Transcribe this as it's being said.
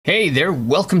Hey there,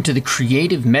 welcome to the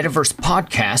Creative Metaverse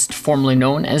Podcast, formerly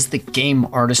known as the Game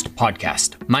Artist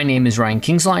Podcast. My name is Ryan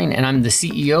Kingsline, and I'm the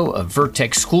CEO of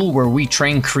Vertex School, where we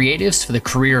train creatives for the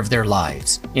career of their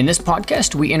lives. In this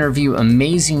podcast, we interview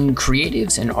amazing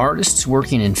creatives and artists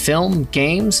working in film,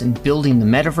 games, and building the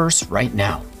metaverse right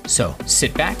now. So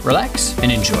sit back, relax,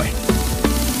 and enjoy.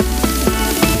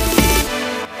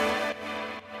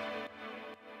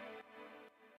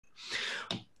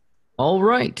 All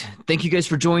right. Thank you guys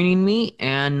for joining me.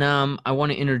 And I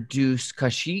want to introduce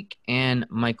Kashik and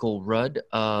Michael Rudd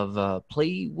of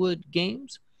Playwood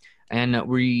Games. And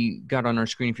we got on our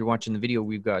screen, if you're watching the video,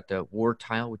 we've got War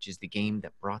Tile, which is the game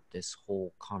that brought this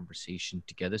whole conversation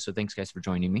together. So thanks, guys, for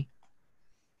joining me.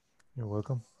 You're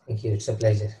welcome. Thank you. It's a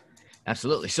pleasure.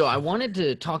 Absolutely. So I wanted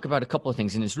to talk about a couple of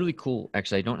things, and it's really cool.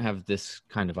 Actually, I don't have this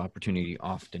kind of opportunity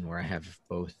often where I have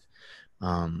both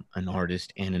an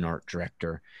artist and an art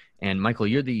director. And Michael,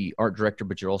 you're the art director,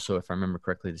 but you're also, if I remember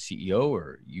correctly, the CEO,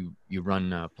 or you run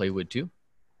Playwood too?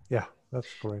 Yeah, that's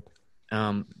correct.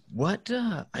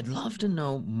 I'd love to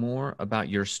know more about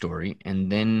your story.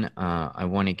 And then I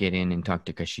want to get in and talk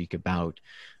to Kashik about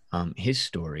his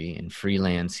story and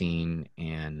freelancing.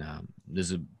 And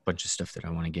there's a bunch of stuff that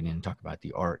I want to get in and talk about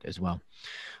the art as well.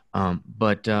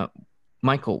 But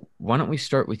Michael, why don't we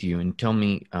start with you and tell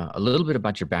me a little bit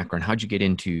about your background. How'd you get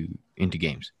into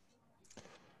games?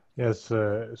 Yes,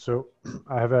 so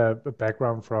I have a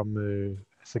background from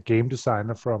as a game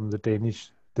designer from the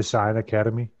Danish Design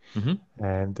Academy. Mm-hmm.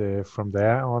 And from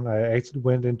there on, I actually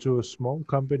went into a small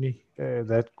company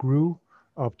that grew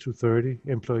up to 30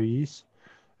 employees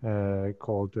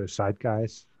called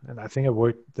Zeitgeist. And I think I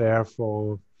worked there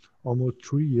for almost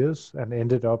 3 years and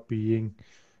ended up being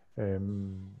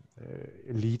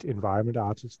lead environment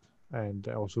artist and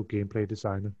also gameplay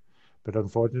designer. But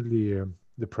unfortunately,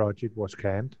 the project was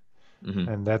canned. Mm-hmm.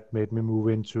 And that made me move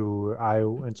into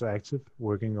IO Interactive,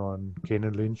 working on Kane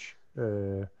and Lynch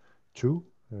 2,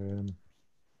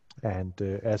 and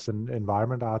as an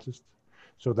environment artist.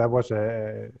 So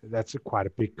that's quite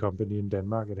a big company in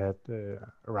Denmark. It had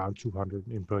around 200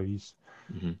 employees.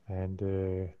 Mm-hmm. And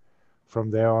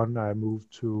from there on, I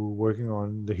moved to working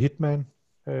on the Hitman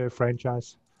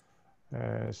franchise.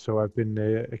 So I've been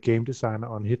a game designer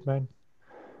on Hitman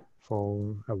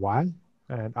for a while.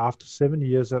 And after 7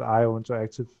 years at IO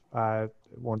Interactive, I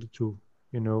wanted to,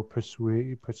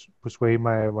 pursue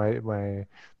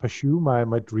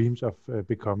my dreams of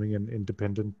becoming an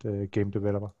independent game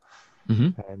developer.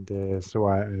 Mm-hmm. And so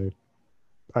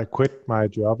I quit my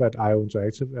job at IO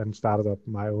Interactive and started up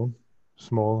my own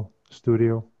small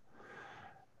studio,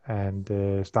 and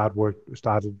started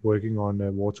working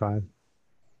on War Tile.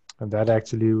 And that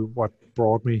actually what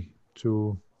brought me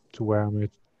to where I'm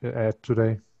at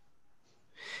today.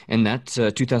 And that's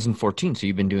 2014. So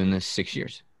you've been doing this 6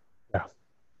 years. Yeah,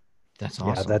 that's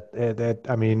awesome. Yeah, that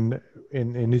I mean,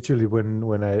 initially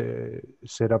when I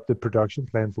set up the production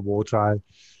plan for War Tile,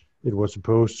 it was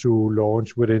supposed to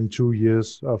launch within 2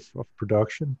 years of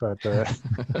production, but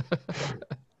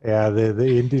yeah, the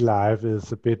indie life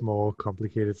is a bit more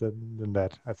complicated than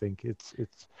that. I think it's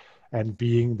and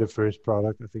being the first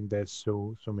product, I think there's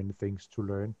so many things to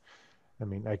learn. I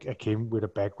mean, I came with a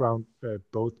background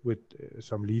both with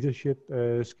some leadership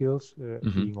skills,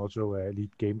 Mm-hmm. being also a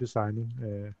lead game designer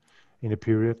in a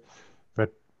period,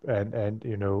 but and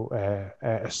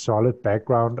a solid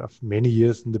background of many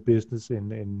years in the business in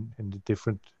the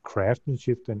different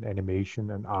craftsmanship and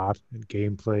animation and art and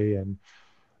gameplay, and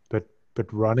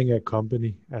but running a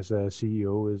company as a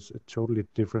CEO is a totally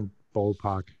different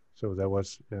ballpark. So that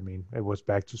was, I mean, it was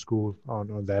back to school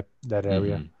on that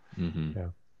area. Mm-hmm. Mm-hmm.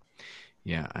 Yeah.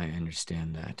 Yeah, I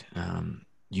understand that.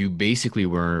 You basically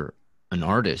were an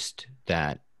artist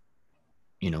that,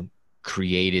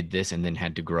 created this and then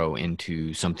had to grow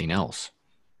into something else.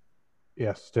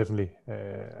 Yes, definitely.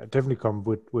 I definitely come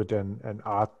with an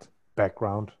art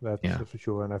background, that's for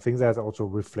sure. And I think that also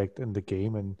reflect in the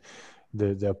game and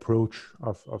the approach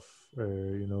of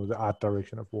the art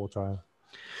direction of War Tile.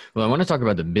 Well, I want to talk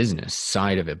about the business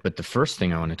side of it, but the first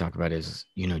thing I want to talk about is,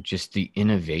 just the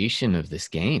innovation of this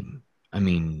game. I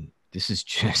mean, this is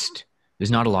just, there's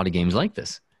not a lot of games like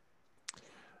this.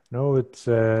 No, it's,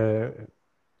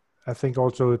 I think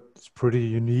also it's pretty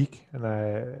unique, and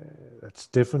it's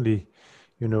definitely,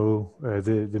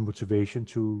 the motivation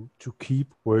to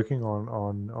keep working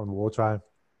on War Tile.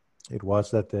 It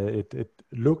was that it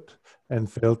looked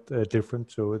and felt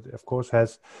different. So it, of course,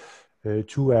 has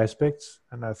two aspects.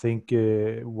 And I think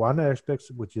one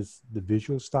aspect, which is the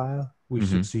visual style, we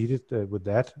succeeded with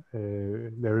that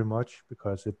very much,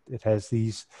 because it has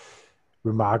these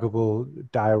remarkable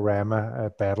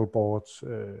diorama battle boards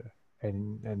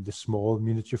and the small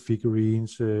miniature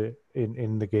figurines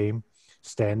in the game,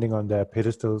 standing on their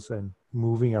pedestals and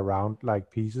moving around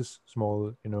like pieces,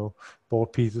 small,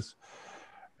 board pieces.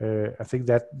 I think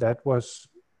that was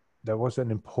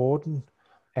an important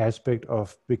aspect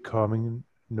of becoming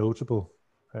notable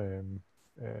um,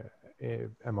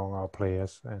 among our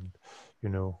players, and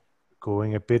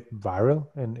going a bit viral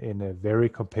in a very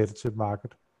competitive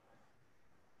market.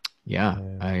 Yeah,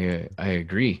 I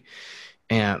agree.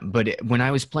 But when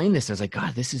I was playing this, I was like,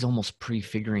 God, this is almost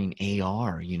prefiguring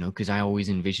AR, because I always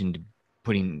envisioned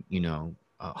putting,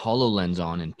 HoloLens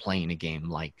on and playing a game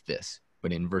like this,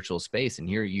 but in virtual space. And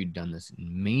here you'd done this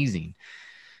amazing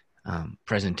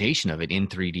presentation of it in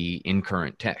 3D, in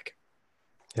current tech.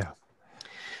 Yeah.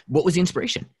 What was the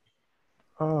inspiration?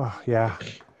 Oh, yeah.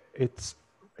 It's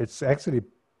actually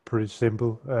pretty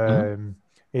simple.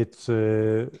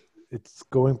 It's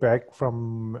going back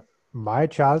from my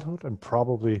childhood and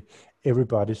probably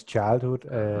everybody's childhood,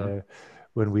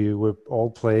 when we were all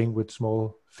playing with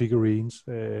small figurines,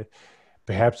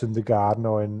 perhaps in the garden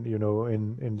or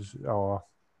in our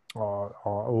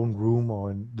own room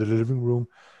or in the living room.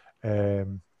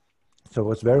 Um,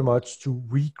 so it's very much to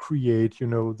recreate,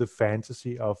 the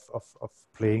fantasy of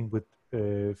playing with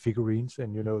figurines,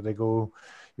 and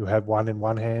you have one in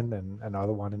one hand and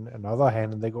another one in another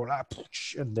hand, and they go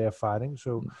and they're fighting.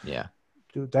 So yeah,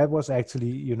 that was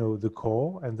actually the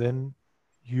core, and then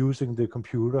using the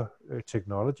computer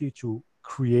technology to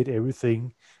create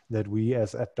everything that we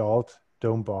as adult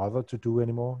don't bother to do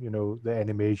anymore. The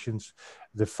animations,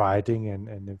 the fighting, and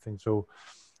everything. So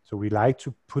we like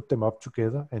to put them up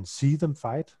together and see them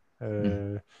fight,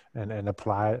 and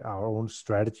apply our own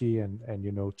strategy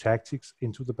and tactics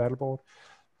into the battle board,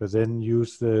 but then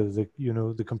use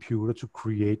the computer to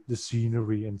create the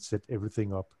scenery and set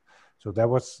everything up. So that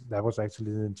was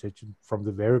actually the intention from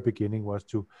the very beginning, was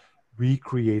to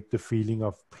recreate the feeling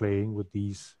of playing with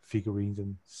these figurines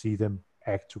and see them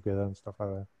act together and stuff like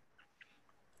that.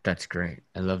 That's great.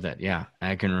 I love that. Yeah,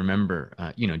 I can remember,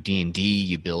 D&D,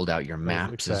 you build out your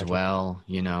maps as Exactly. well,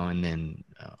 and then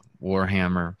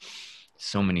Warhammer,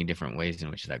 so many different ways in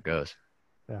which that goes.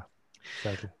 Yeah,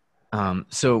 exactly.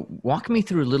 So walk me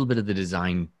through a little bit of the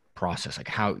design process, like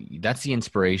how that's the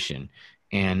inspiration.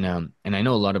 And I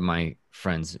know a lot of my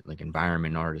friends, like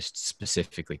environment artists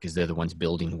specifically, because they're the ones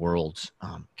building worlds.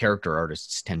 Character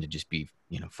artists tend to just be,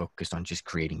 focused on just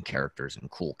creating characters and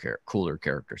cooler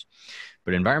characters.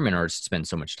 But environment artists spend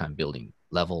so much time building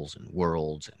levels and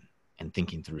worlds and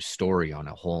thinking through story on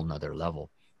a whole nother level.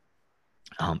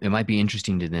 It might be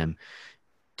interesting to them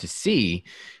to see,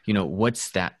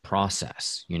 what's that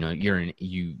process. You're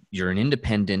an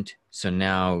independent, so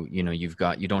now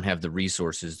you don't have the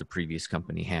resources the previous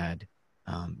company had.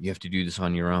 You have to do this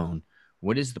on your own.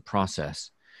 What is the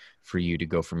process for you to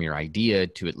go from your idea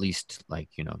to at least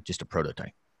just a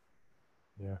prototype?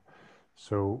 Yeah.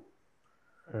 So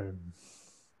um,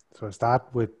 so I start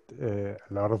with a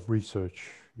lot of research,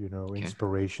 Okay.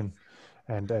 inspiration,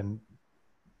 and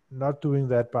not doing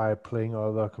that by playing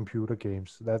other computer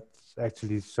games. That's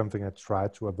actually something I try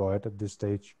to avoid at this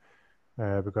stage,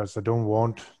 because I don't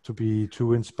want to be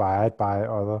too inspired by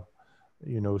other,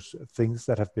 things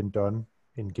that have been done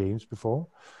in games before.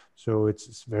 So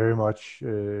it's very much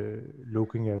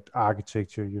looking at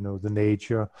architecture, the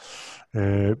nature,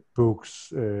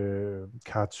 books,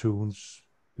 cartoons,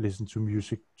 listen to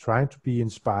music, trying to be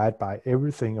inspired by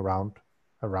everything around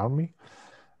me,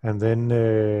 and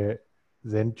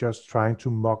then just trying to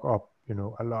mock up,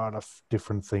 a lot of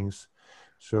different things.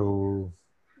 So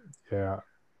yeah,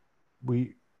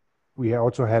 we we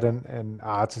also had an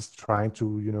artist trying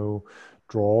to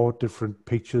draw different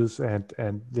pictures, and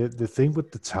the thing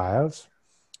with the tiles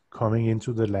coming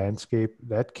into the landscape,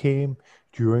 that came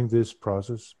during this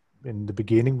process. In the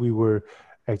beginning we were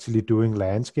actually doing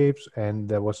landscapes, and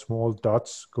there were small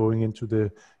dots going into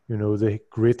the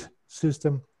grid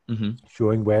system, Mm-hmm.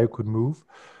 showing where you could move.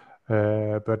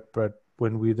 But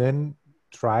when we then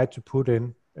tried to put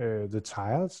in the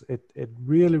tiles, it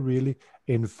really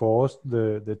enforced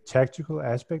the tactical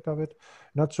aspect of it.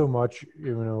 Not so much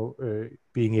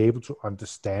being able to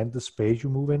understand the space you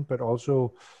move in, but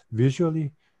also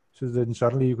visually. So then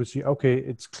suddenly you could see, okay,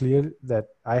 it's clear that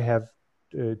I have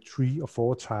 3 or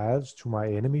 4 tiles to my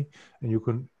enemy, and you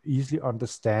can easily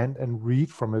understand and read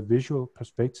from a visual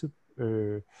perspective,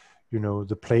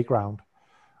 the playground.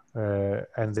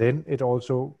 And then it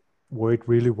also worked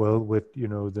really well with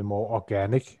the more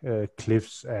organic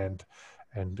cliffs and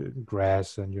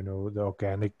grass, and the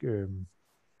organic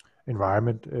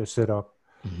environment set up.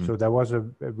 Mm-hmm. So that was a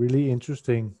really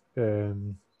interesting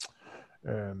um,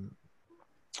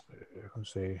 I can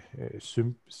say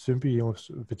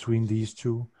symbiose between these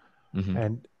two, Mm-hmm.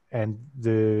 and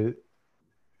the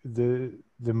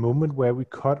moment where we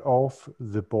cut off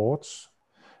the boards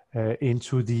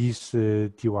into these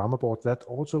diorama boards, that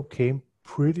also came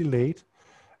pretty late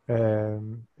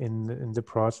in the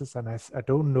process, and I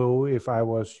don't know if I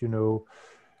was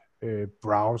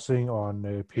browsing on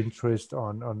Pinterest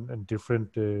on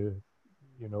different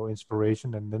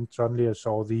inspiration, and then suddenly I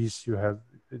saw these. You have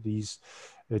these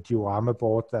diorama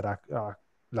boards that are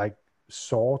like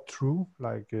saw through,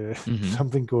 like Mm-hmm.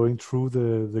 something going through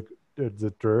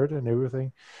the dirt and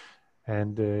everything.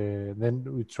 And then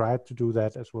we tried to do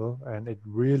that as well, and it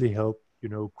really helped,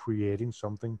 creating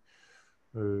something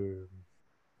uh,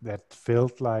 that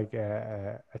felt like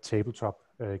a tabletop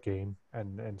game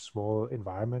and small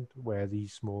environment where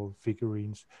these small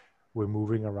figurines were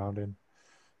moving around in.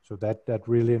 So that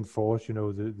really enforced,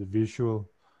 the visual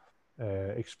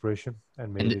expression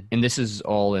and made And it. and this is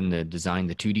all in the design,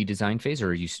 the 2D design phase, or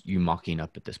are you mocking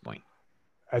up at this point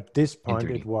At this in point,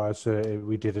 it 3D? was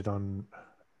we did it on.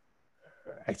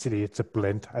 Actually, it's a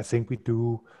blend. I think we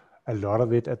do a lot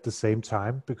of it at the same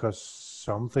time because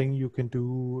something you can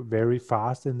do very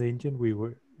fast in the engine.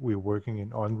 We're working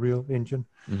in Unreal Engine,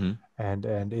 Mm-hmm.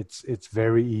 and it's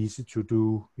very easy to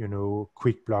do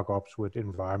quick block ups with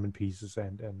environment pieces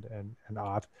and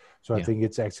art. So I Yeah. think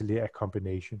it's actually a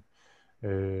combination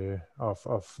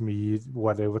of me,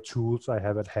 whatever tools I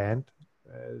have at hand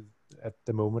at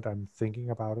the moment I'm thinking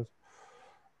about it.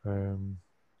 um,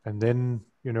 and then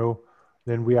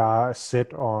we are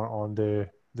set on the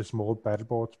small battle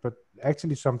boards. But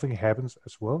actually something happens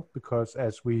as well, because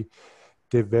as we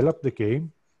develop the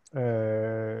game,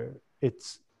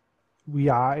 it's we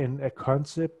are in a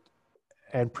concept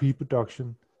and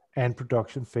pre-production and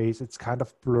production phase. It's kind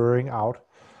of blurring out.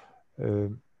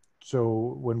 um,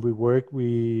 so when we work,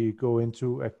 we go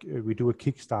into we do a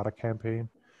Kickstarter campaign,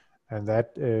 and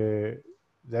that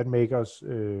make us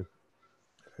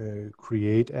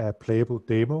create a playable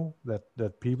demo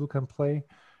that people can play,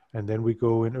 and then we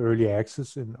go in early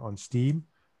access on Steam,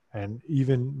 and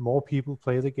even more people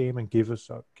play the game and gives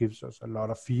us a lot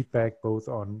of feedback both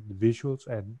on the visuals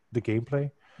and the gameplay.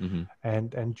 Mm-hmm.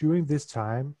 And during this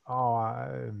time,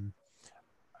 our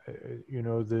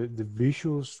the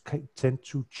visuals tend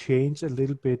to change a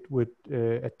little bit with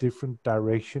a different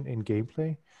direction in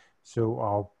gameplay. So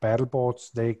our battle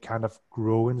boards, they kind of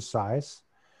grow in size.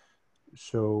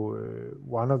 So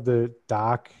one of the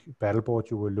dark battle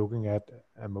boards you were looking at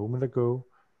a moment ago,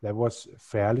 that was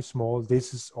fairly small.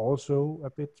 This is also a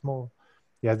bit small.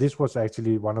 Yeah, this was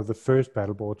actually one of the first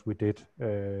battle boards we did.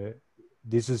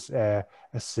 This is a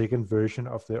second version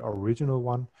of the original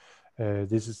one.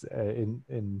 This is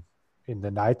in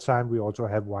the nighttime. We also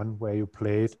have one where you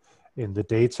play it in the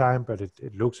daytime, but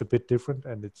it looks a bit different,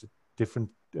 and it's a different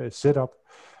setup.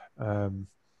 Um,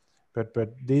 but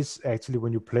this actually,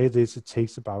 when you play this, it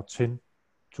takes about 10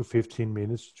 to 15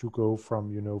 minutes to go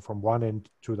from one end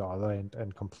to the other end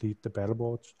and complete the battle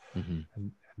boards. Mm-hmm.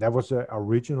 And that was an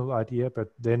original idea.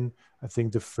 But then I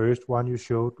think the first one you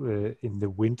showed in the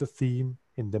winter theme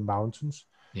in the mountains,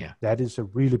 Yeah. that is a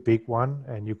really big one,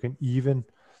 and you can even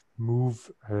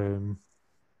move.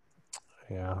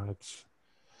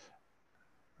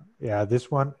 Yeah, this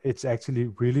one, it's actually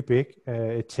really big.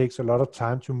 It takes a lot of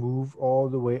time to move all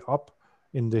the way up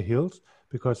in the hills,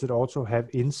 because it also have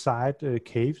inside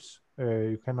caves.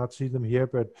 You cannot see them here,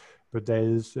 but there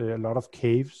is a lot of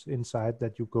caves inside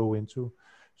that you go into.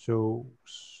 So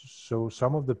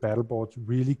some of the battle boards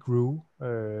really grew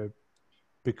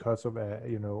because of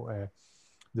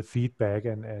the feedback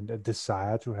and a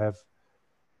desire to have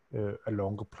a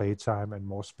longer playtime and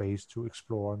more space to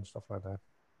explore and stuff like that.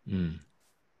 Mm.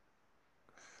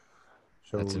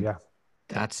 That's So a, yeah.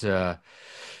 that's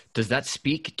does that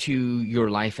speak to your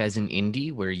life as an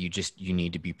indie where you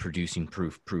need to be producing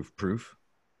proof?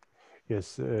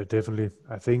 Yes, definitely.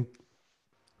 I think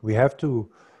we have to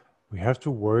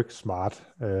work smart.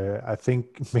 I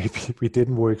think maybe we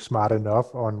didn't work smart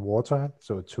enough on Wartime,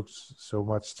 so it took so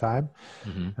much time.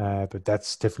 Mm-hmm. But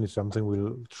that's definitely something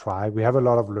we'll try. We have a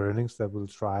lot of learnings that we'll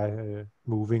try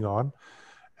moving on.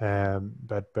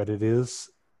 But it is,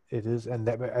 and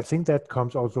I think that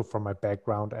comes also from my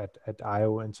background at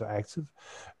IO Interactive,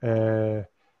 uh,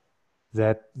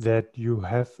 that you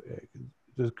have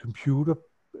the computer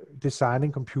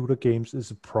designing computer games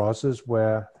is a process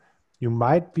where you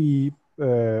might be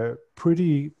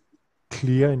pretty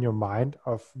clear in your mind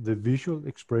of the visual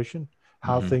expression,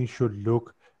 how Mm-hmm. things should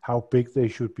look, how big they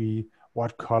should be,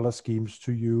 what color schemes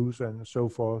to use, and so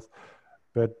forth.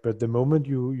 But the moment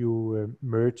you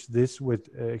merge this with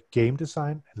game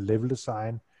design and level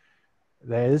design,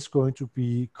 there is going to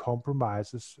be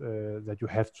compromises that you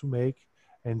have to make,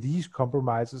 and these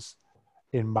compromises,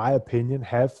 in my opinion,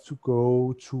 have to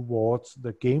go towards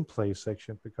the gameplay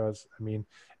section, because I mean,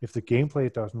 if the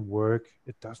gameplay doesn't work,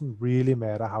 it doesn't really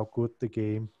matter how good the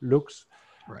game looks.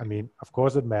 I Right. mean, of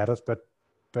course it matters, but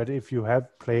if you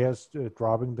have players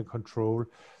dropping the control,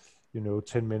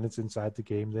 10 minutes inside the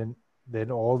game,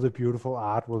 then all the beautiful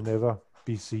art will never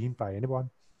be seen by anyone.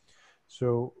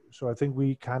 So I think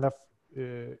we kind of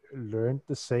learned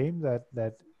the same,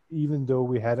 that even though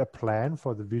we had a plan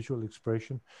for the visual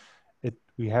expression,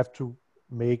 we have to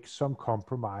make some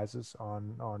compromises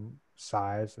on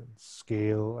size and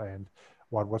scale and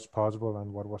what was possible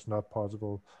and what was not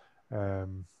possible.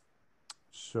 Um,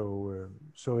 so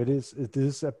it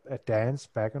is a dance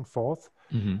back and forth,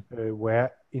 Mm-hmm.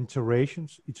 where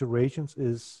iterations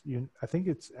is, I think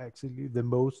it's actually the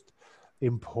most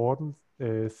important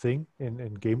thing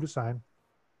in game design.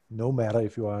 No matter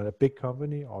if you are a big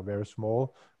company or a very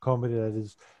small company, that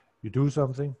is, you do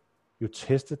something, you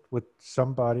test it with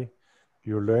somebody,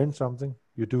 you learn something,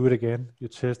 you do it again, you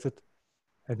test it,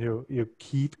 and you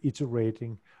keep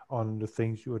iterating on the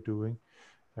things you are doing.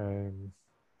 Um,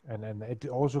 and it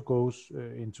also goes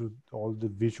into all the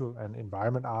visual and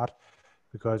environment art,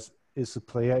 because is the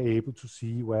player able to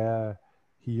see where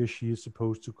he or she is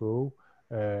supposed to go?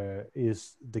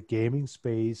 Is the gaming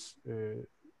space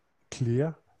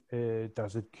clear?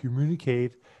 Does it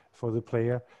communicate for the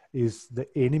player? Is the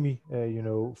enemy,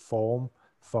 form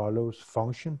follows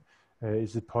function?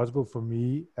 Is it possible for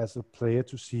me as a player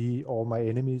to see all my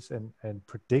enemies and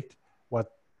predict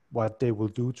what they will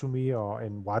do to me, or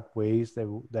in what ways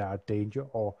they are danger,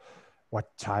 or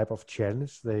what type of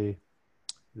challenge they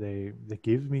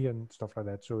give me and stuff like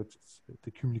that. So it's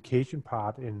the communication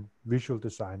part in visual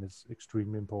design is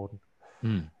extremely important.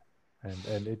 Mm.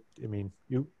 And I mean,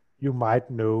 you might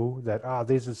know that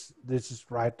this is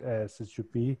right as it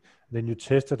should be. Then you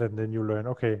test it, and then you learn,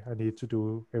 okay, I need to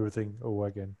do everything over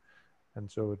again, and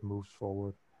so it moves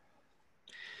forward.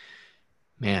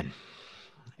 Man,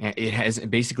 it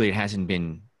hasn't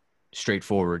been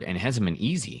straightforward, and it hasn't been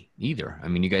easy either. I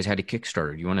mean, you guys had a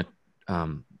Kickstarter. You want to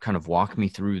kind of walk me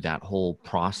through that whole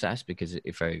process? Because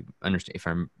if I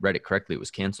read it correctly, it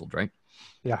was canceled, right?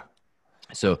 Yeah,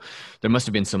 So there must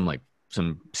have been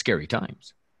some scary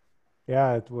times.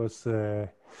 yeah, it was. I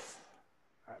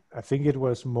think it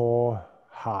was more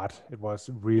hard. It was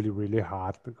really, really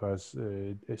hard, because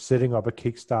setting up a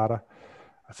Kickstarter,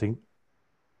 I think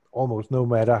almost no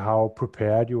matter how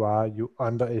prepared you are, you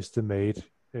underestimate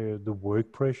the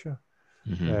work pressure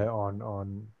Mm-hmm.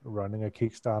 on running a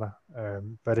Kickstarter.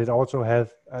 But it also has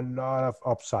a lot of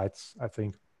upsides, I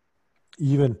think,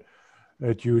 even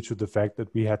due to the fact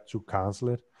that we had to cancel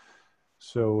it.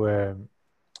 So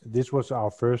this was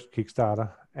our first Kickstarter,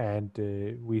 and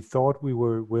we thought we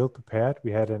were well prepared.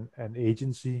 We had an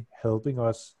agency helping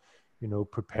us,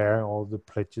 prepare all the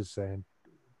pledges and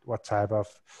what type of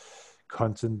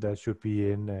content there should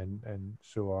be in, and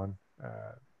so on.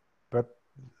 But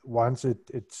once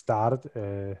it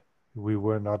started, we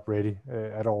were not ready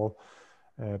at all,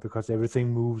 because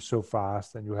everything moves so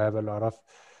fast, and you have a lot of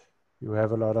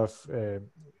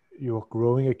you're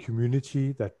growing a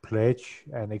community that pledge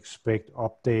and expect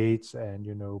updates and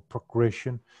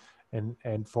progression.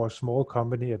 And for a small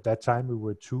company at that time, we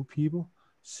were two people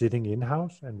sitting in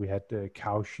house, and we had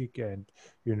Kaushik and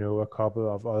a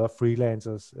couple of other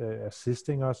freelancers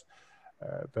assisting us.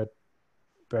 But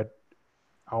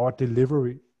our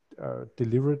delivery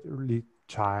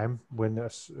time, when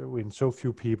so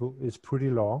few people, is pretty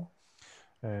long.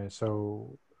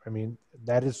 So I mean,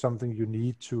 that is something you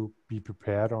need to be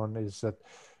prepared on, is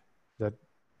that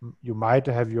you might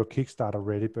have your Kickstarter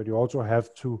ready, but you also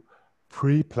have to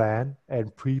pre-plan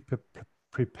and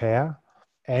prepare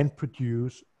and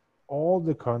produce all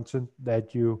the content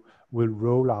that you will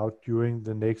roll out during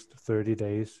the next 30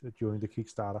 days during the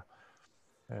Kickstarter.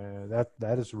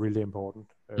 That is really important.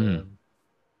 Mm.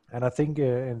 And I think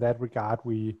in that regard,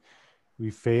 we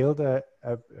failed.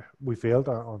 We failed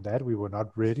on that. We were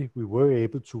not ready. We were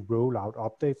able to roll out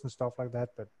updates and stuff like that,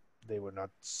 but they were not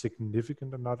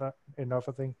significant enough,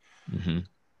 I think. Mm-hmm.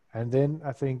 And then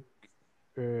I think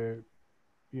uh,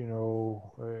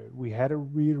 we had a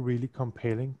really, really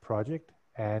compelling project,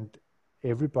 and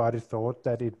everybody thought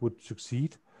that it would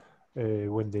succeed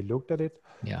when they looked at it.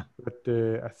 Yeah. But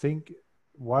I think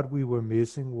what we were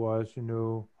missing was,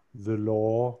 the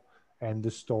lore and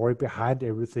the story behind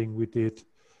everything we did.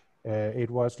 It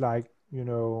was like,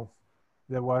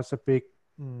 there was a big,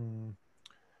 mm,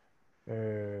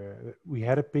 we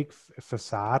had a big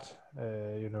facade.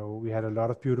 We had a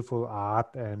lot of beautiful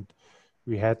art, and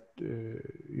we had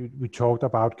we talked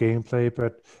about gameplay,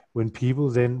 but when people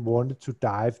then wanted to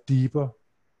dive deeper,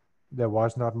 there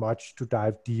was not much to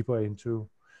dive deeper into.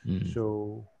 Mm.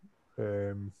 So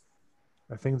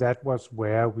I think that was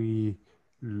where we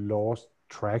lost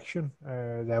traction.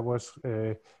 That was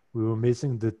we were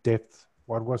missing the depth.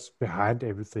 What was behind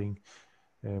everything?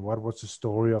 What was the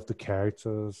story of the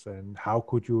characters, and how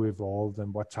could you evolve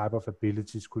them? What type of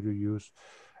abilities could you use?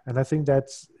 And I think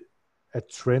that's a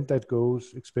trend that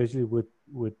goes, especially with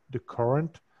the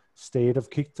current state of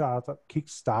Kickstarters,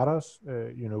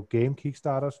 game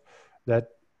Kickstarters, that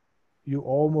you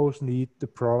almost need the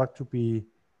product to be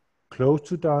close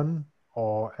to done,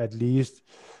 or at least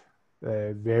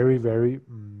very very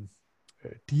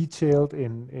detailed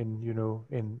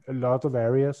in a lot of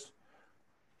areas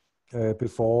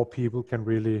before people can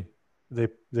really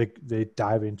they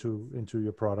dive into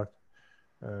your product.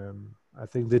 I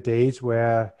think the days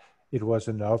where it was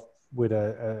enough with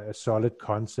a solid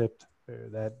concept,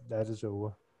 that is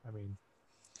over. I mean,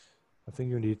 I think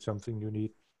you need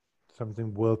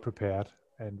something well prepared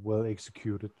and well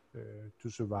executed to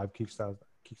survive Kickstarters.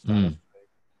 Mm.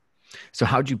 So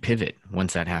how'd you pivot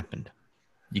once that happened?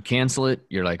 You cancel it.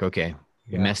 You're like, okay,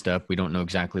 we Yeah, messed up. We don't know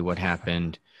exactly what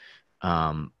happened.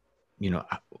 Um,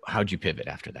 how'd you pivot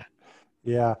after that?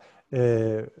 yeah,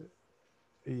 uh,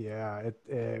 yeah.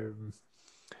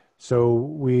 So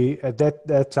we at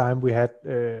that time we had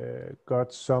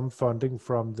got some funding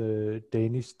from the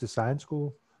Danish Design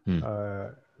School. Hmm.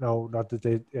 No, not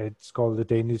it's called the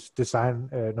Danish Design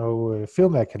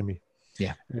Film Academy.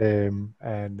 Yeah.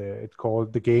 And it's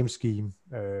called the Game Scheme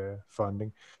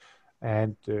funding.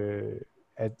 And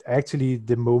at actually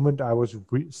the moment I was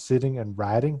sitting and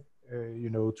writing,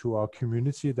 to our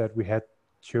community that we had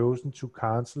chosen to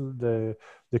cancel the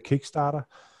Kickstarter.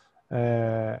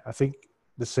 I think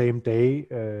the same day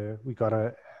we got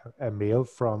a mail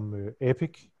from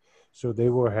Epic. So they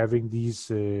were having these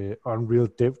Unreal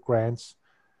Dev grants,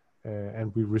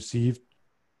 and we received,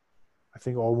 I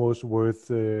think, almost worth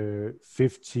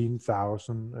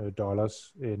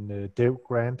 $15,000 in dev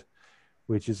grant,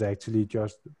 which is actually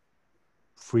just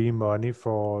free money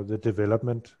for the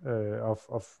development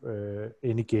of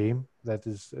any game that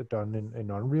is done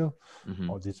in Unreal. Mm-hmm.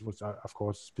 Or this was, of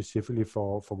course, specifically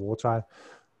for Wartile.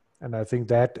 And I think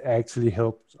that actually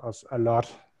helped us a lot,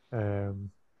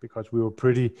 because we were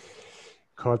pretty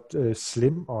cut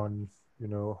slim on,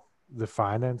 the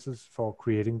finances for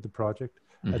creating the project.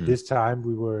 Mm-hmm. At this time,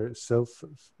 we were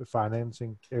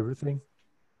self-financing everything.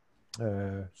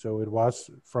 So it was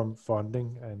from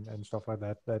funding and stuff like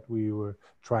that we were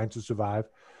trying to survive.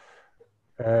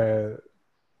 At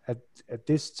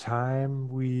this time,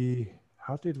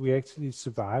 how did we actually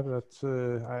survive? That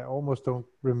I almost don't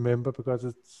remember because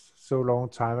it's so long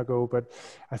time ago. But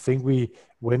I think we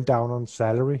went down on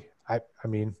salary. I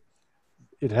mean,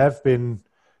 it have been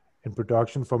in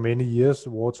production for many years,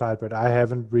 Wartile, but I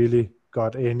haven't really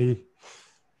got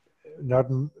not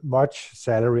much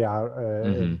salary out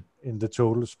Mm-hmm. in the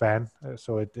total span.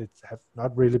 So it have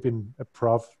not really been a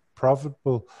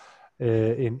profitable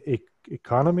in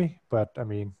economy, but I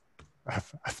mean,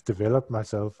 I've developed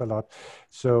myself a lot.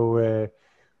 So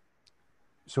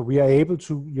so we are able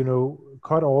to,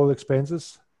 cut all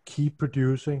expenses, keep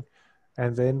producing,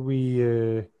 and then we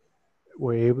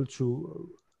were able to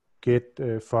get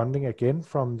funding again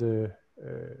from the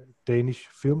Danish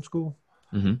Film School.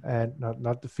 Mm-hmm. And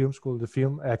not the film school, the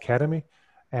Film Academy,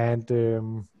 and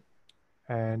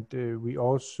we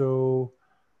also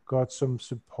got some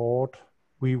support.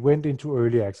 We went into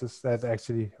early access. That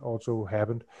actually also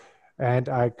happened, and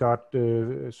I got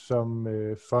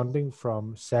some funding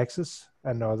from Saxes,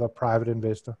 another private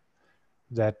investor,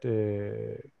 that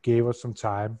gave us some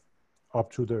time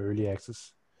up to the early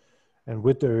access. And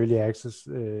with the early access,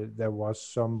 there was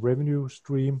some revenue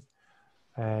stream.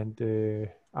 And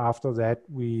after that,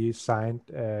 we signed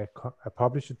a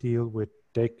publisher deal with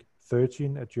Deck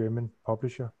 13, a German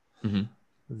publisher, Mm-hmm.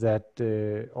 that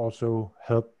also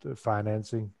helped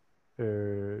financing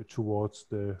towards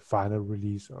the final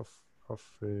release of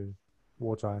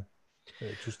Wartime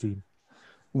to Steam.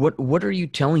 What are you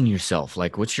telling yourself?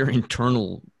 Like, what's your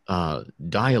internal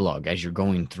dialogue as you're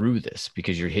going through this?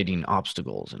 Because you're hitting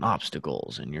obstacles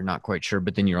and you're not quite sure,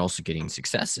 but then you're also getting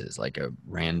successes, like a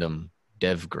random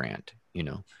dev grant,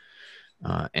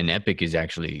 and Epic is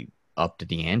actually up to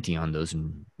the ante on those,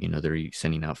 and they're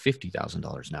sending out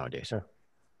 $50,000 nowadays. Yeah.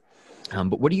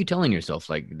 But what are you telling yourself,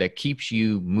 like, that keeps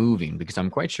you moving? Because I'm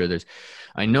quite sure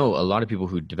I know a lot of people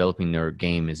who developing their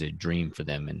game is a dream for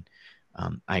them, and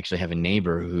I actually have a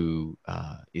neighbor who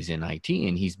is in IT,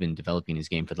 and he's been developing his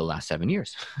game for the last 7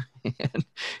 years. And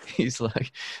he's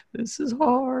like, this is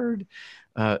hard.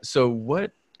 So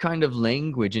what kind of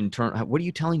language what are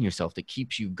you telling yourself that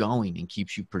keeps you going and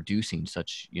keeps you producing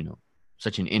such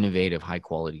an innovative, high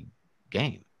quality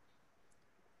game?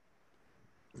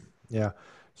 Yeah.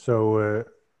 So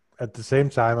at the same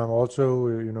time, I'm also,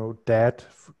 dad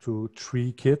to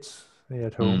 3 kids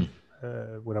at home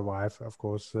Mm, with a wife, of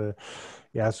course.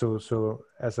 Yeah. So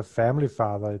as a family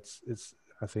father, it's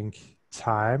I think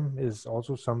time is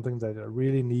also something that I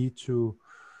really need to,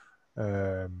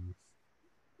 um,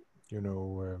 you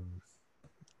know, um,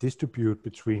 distribute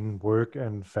between work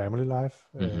and family life.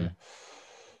 mm-hmm,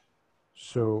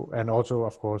 So and also,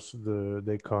 of course,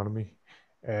 the economy.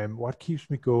 What keeps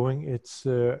me going? It's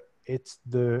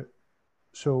the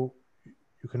so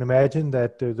you can imagine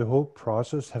that the whole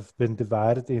process have been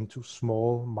divided into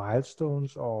small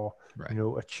milestones or right.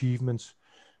 achievements.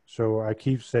 So I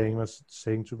keep saying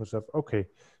to myself, okay,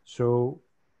 so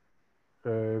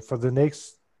for the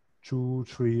next 2,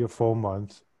 3, or 4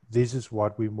 months, this is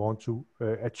what we want to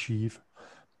achieve.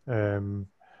 Um,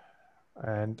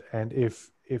 and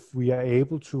if we are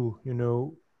able to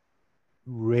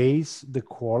raise the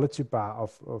quality bar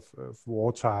of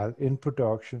Wartile in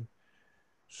production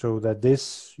so that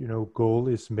this goal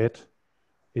is met,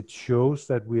 it shows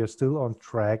that we are still on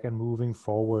track and moving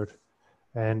forward,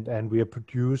 and we are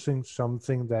producing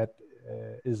something that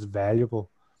is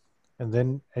valuable, and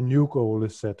then a new goal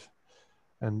is set,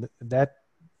 and that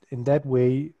in that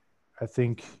way I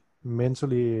think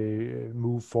mentally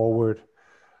move forward.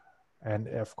 And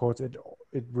of course it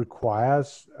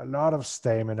requires a lot of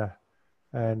stamina,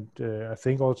 and I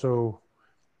think also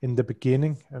in the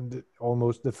beginning and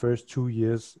almost the first 2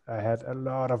 years I had a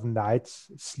lot of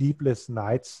nights, sleepless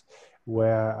nights,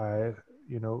 where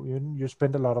you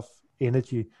spend a lot of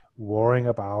energy worrying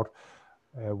about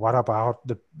what about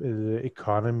the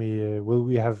economy, will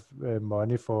we have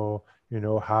money for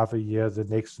half a year the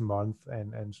next month,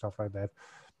 and stuff like that.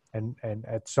 And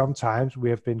at some times we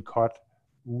have been cut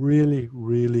really,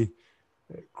 really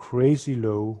crazy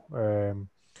low,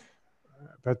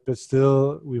 but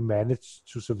still we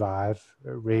managed to survive,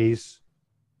 raise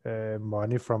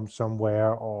money from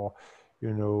somewhere, or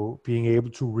being able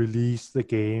to release the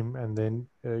game and then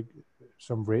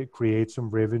create some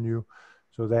revenue.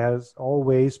 So there's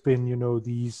always been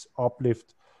these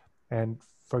uplift. And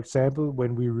for example,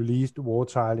 when we released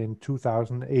Wartile in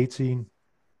 2018,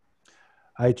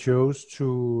 I chose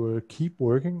to keep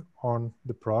working on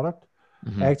the product,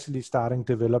 Mm-hmm, actually starting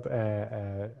to develop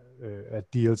a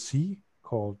DLC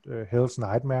called Hell's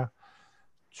Nightmare,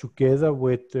 together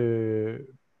with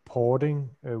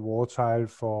porting Wartile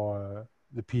for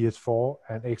the PS4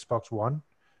 and Xbox One,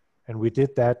 and we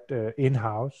did that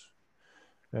in-house.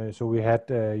 So we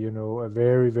had, a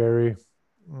very, very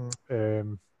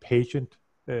patient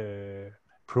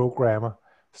programmer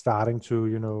starting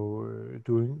to,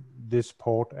 doing this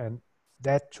port, and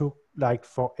that took like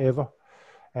forever.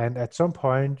 And at some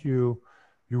point, you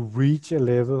reach a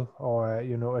level, or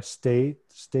a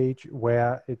stage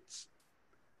where it's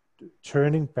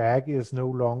turning back is no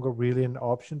longer really an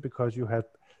option, because you have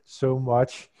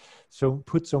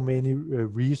put so many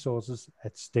resources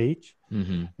at stage.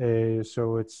 mm-hmm.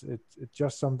 So it's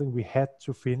just something we had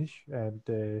to finish, and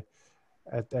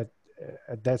at at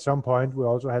at that some point we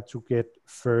also had to get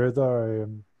further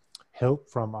help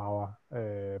from our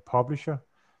publisher,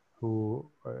 who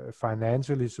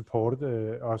financially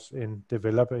supported us in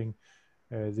developing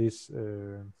this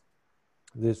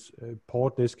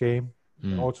game,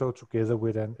 Mm, also together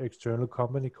with an external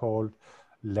company called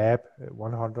Lab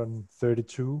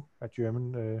 132, a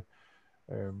German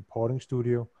porting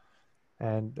studio.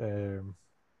 And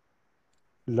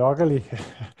luckily,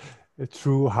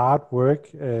 through hard work,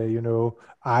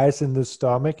 ice in the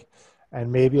stomach,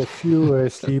 and maybe a few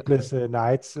sleepless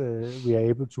nights, we are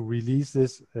able to release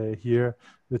this here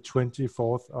the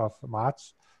 24th of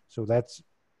March. So that's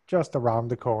just around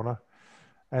the corner.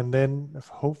 And then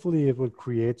hopefully it will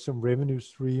create some revenue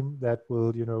stream that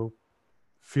will,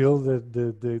 fill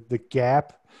the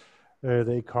gap,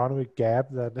 the economic gap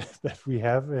that that we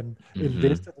have mm-hmm.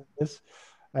 invested in this,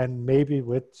 and maybe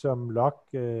with some luck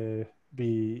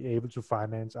be able to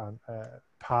finance on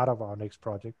part of our next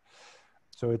project.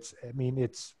 So I mean,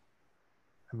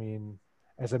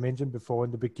 as I mentioned before,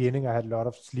 in the beginning I had a lot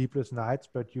of sleepless nights,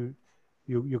 but you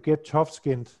get tough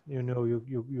skinned.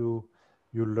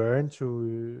 You learn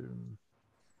to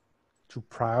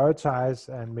prioritize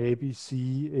and maybe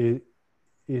see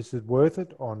is it worth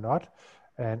it or not,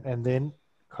 and then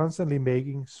constantly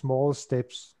making small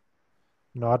steps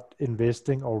not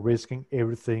investing or risking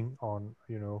everything on,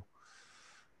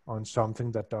 on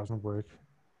something that doesn't work.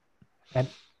 And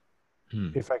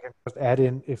Hmm. if I can just add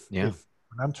in, Yeah. if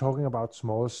when I'm talking about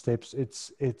small steps,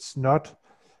 it's not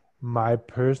my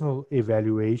personal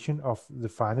evaluation of the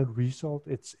final result.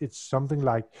 It's something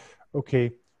like,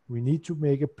 okay, we need to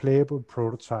make a playable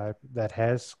prototype that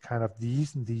has kind of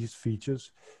these and these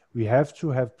features. We have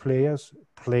to have players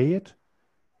play it,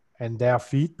 and their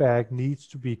feedback needs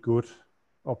to be good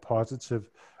or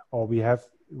positive, or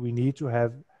we need to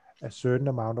have a certain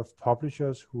amount of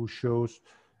publishers who shows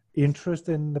interest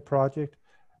in the project,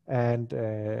 and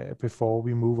before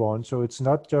we move on. So it's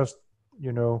not just,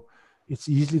 you know it's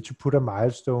easy to put a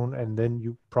milestone and then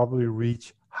you probably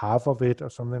reach half of it or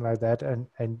something like that, and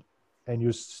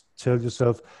you tell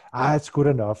yourself, it's good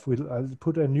enough, I'll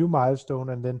put a new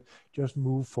milestone and then just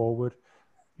move forward.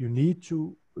 You need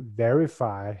to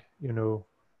verify,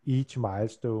 each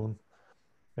milestone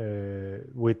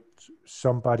with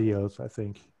somebody else. I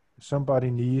think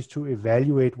somebody needs to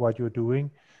evaluate what you're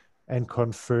doing and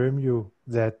confirm you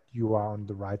that you are on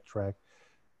the right track.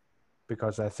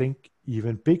 Because I think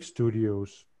even big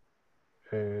studios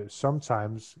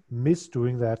sometimes miss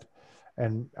doing that.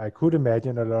 And I could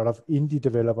imagine a lot of indie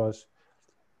developers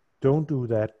don't do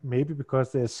that, maybe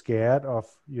because they're scared of,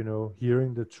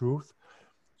 hearing the truth.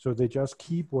 So they just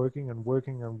keep working and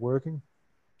working and working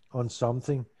on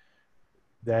something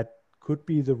that could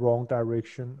be the wrong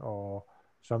direction, or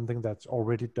something that's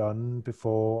already done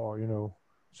before, or,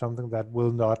 something that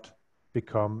will not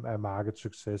become a market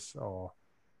success or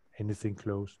anything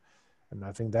close. And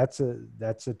I think that's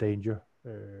a danger,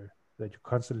 that you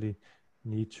constantly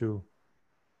need to,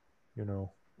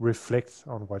 reflect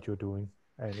on what you're doing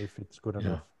and if it's good Yeah.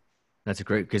 enough. That's a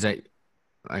great, because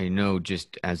I know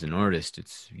just as an artist,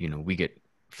 it's, we get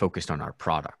focused on our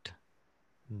product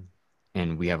Mm.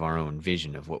 and we have our own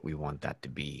vision of what we want that to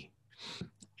be.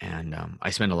 And I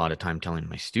spend a lot of time telling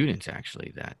my students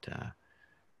actually that,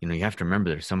 you have to remember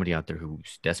there's somebody out there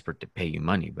who's desperate to pay you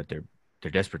money, but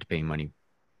they're desperate to pay you money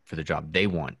for the job they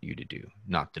want you to do,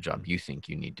 not the job you think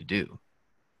you need to do.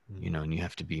 Mm. And you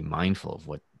have to be mindful of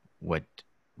what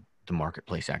the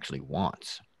marketplace actually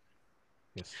wants.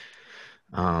 Yes.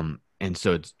 And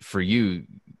so it's for you,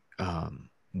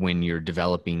 when you're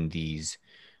developing these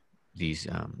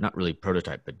not really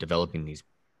prototype, but developing these,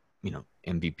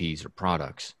 MVPs or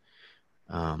products.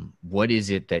 What is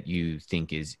it that you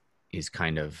think is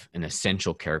kind of an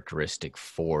essential characteristic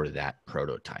for that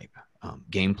prototype?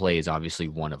 Gameplay is obviously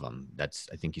one of them. That's,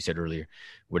 I think you said earlier,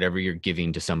 whatever you're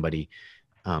giving to somebody,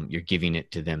 you're giving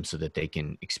it to them so that they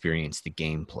can experience the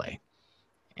gameplay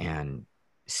and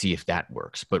see if that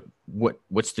works. But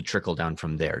what's the trickle down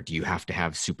from there? Do you have to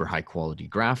have super high quality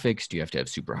graphics? Do you have to have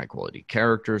super high quality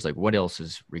characters? Like, what else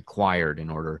is required in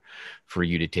order for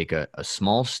you to take a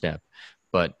small step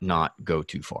but not go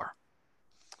too far?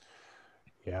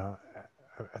 Yeah,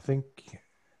 I think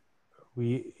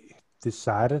we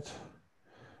decided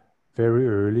very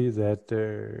early that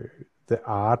the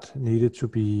art needed to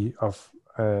be of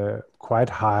quite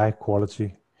high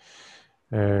quality.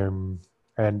 Um,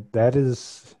 and that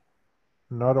is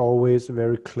not always a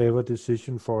very clever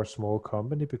decision for a small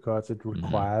company, because it Mm-hmm.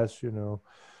 requires,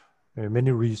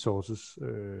 many resources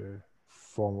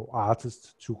for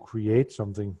artists to create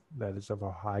something that is of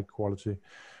a high quality.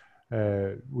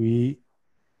 We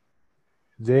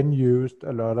then used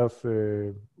a lot of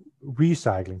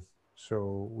recycling.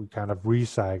 So we kind of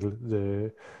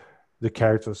recycle the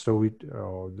characters. So we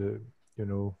or the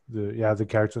the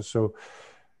characters. So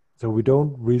we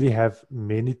don't really have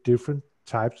many different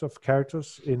types of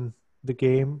characters in the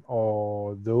game,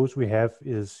 or those we have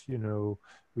is,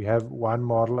 we have one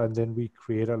model and then we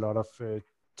create a lot of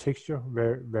texture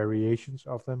variations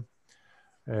of them,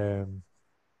 um,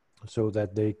 so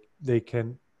that they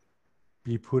can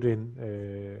be put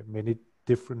in many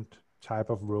different type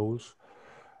of roles.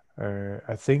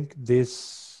 I think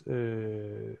this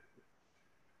is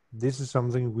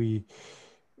something we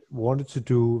wanted to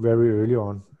do very early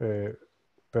on,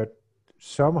 but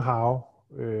somehow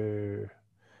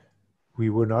we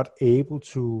were not able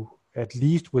to, at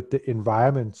least with the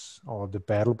environments or the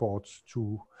battle boards,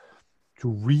 to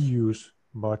reuse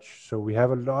much. So we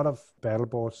have a lot of battle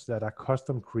boards that are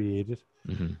custom created,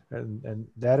 Mm-hmm. and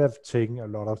that have taken a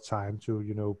lot of time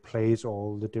to, place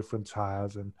all the different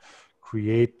tiles and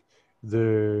create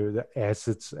the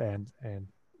assets, and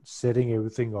setting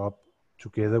everything up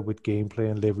together with gameplay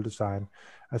and level design.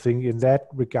 I think in that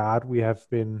regard we have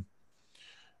been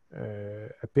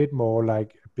a bit more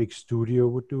like a big studio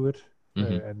would do it,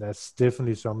 Mm-hmm. and that's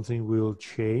definitely something we'll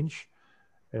change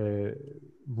uh,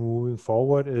 moving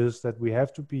forward, is that we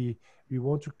have to be we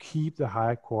want to keep the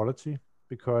high quality,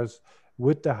 because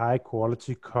with the high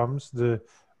quality comes the,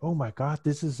 oh my God,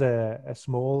 this is a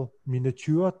small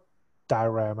miniature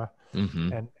diorama. Mm-hmm.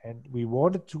 And we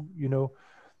wanted to,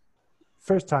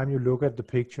 first time you look at the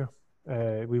picture,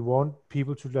 we want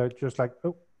people to just like,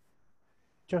 oh,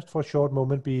 just for a short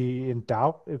moment be in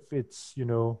doubt if it's,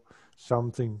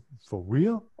 something for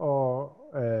real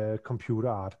or computer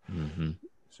art. Mm-hmm.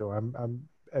 So I'm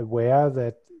aware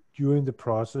that during the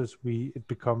process it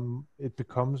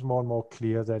becomes more and more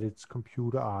clear that it's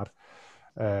computer art.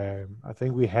 I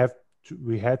think we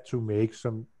had to make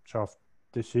some tough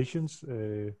decisions,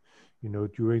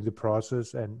 during the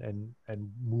process, and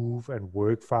move and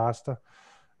work faster.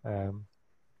 Um,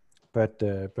 but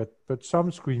some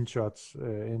screenshots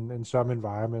in some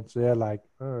environments, they're like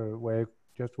where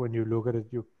just when you look at it,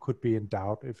 you could be in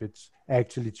doubt if it's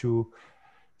actually two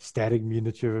static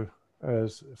miniature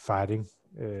fighting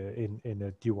in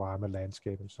a diorama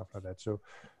landscape and stuff like that. So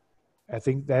I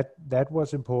think that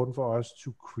was important for us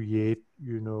to create,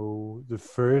 the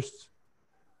first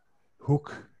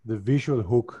hook, the visual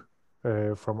hook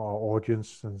from our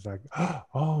audience, and it's like,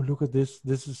 oh, look at this!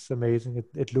 This is amazing.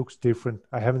 It looks different.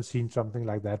 I haven't seen something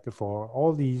like that before.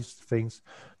 All these things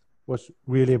was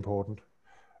really important,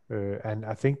 and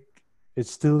I think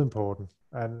it's still important,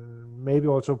 and maybe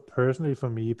also personally for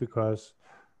me, because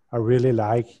I really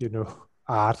like,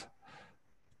 art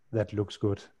that looks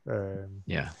good,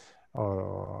 Yeah.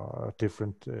 or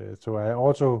different. So I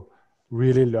also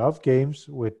really love games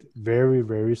with very,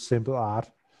 very simple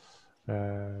art.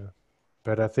 Uh,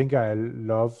 but I think I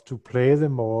love to play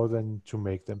them more than to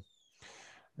make them.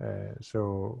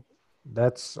 So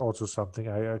that's also something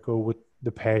I go with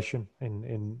the passion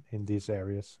in these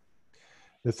areas.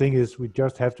 The thing is, we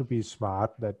just have to be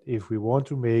smart that if we want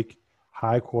to make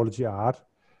high quality art,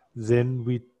 then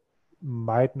we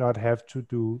might not have to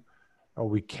do, or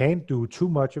we can't do too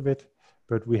much of it,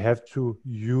 but we have to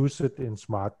use it in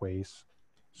smart ways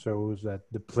so that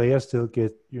the player still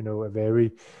get, a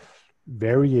very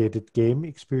varied game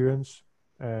experience,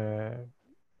 uh,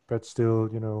 but still,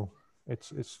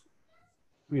 it's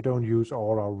we don't use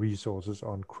all our resources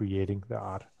on creating the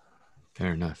art.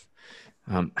 Fair enough.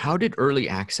 How did early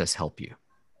access help you?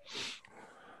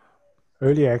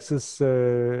 Early access,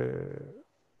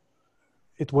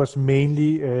 it was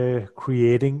mainly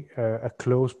creating a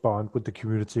close bond with the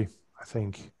community, I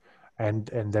think, and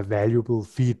the valuable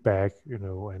feedback,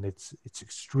 and it's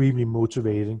extremely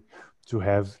motivating to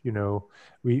have,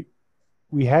 we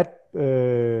we had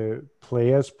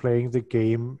players playing the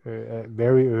game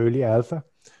very early alpha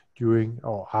during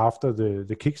or after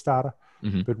the Kickstarter.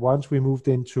 Mm-hmm. But once we moved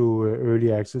into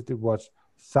early access, it was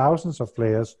thousands of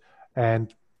players,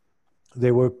 and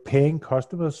they were paying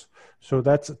customers. So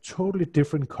that's a totally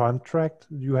different contract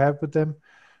you have with them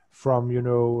from,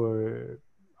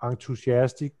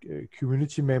 enthusiastic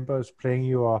community members playing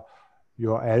your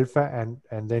alpha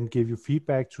and then give you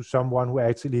feedback, to someone who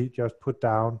actually just put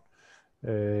down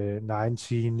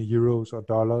 19 euros or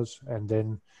dollars and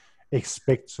then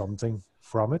expect something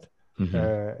from it.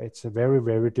 Mm-hmm. It's a very,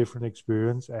 very different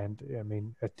experience, and I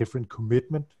mean, a different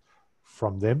commitment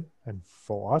from them and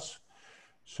for us.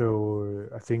 So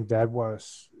I think that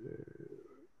was,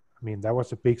 that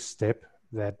was a big step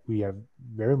that we are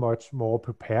very much more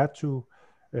prepared to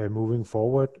moving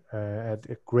forward, at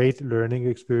a great learning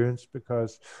experience,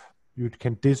 because you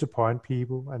can disappoint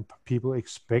people and people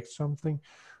expect something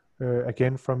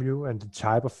again from you, and the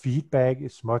type of feedback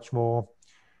is much more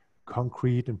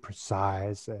concrete and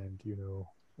precise, and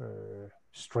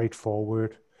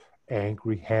straightforward,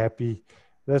 angry, happy.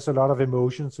 There's a lot of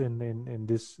emotions in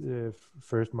this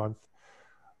first month,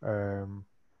 um,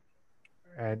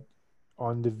 and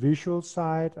on the visual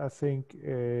side, I think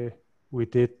we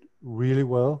did really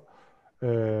well,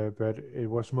 but it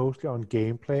was mostly on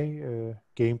gameplay.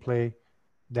 Gameplay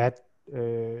that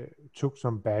took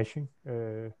some bashing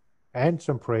and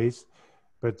some praise,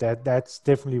 but that's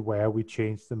definitely where we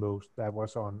changed the most. That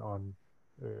was on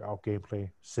our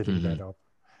gameplay, setting Mm-hmm. that up.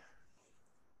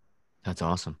 That's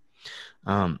awesome.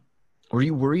 Um, were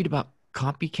you worried about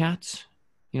copycats?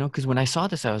 Because when I saw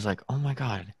this, I was like, oh my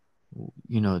God,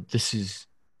 this is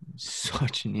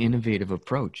such an innovative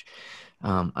approach.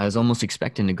 I was almost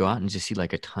expecting to go out and just see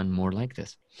like a ton more like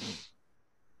this.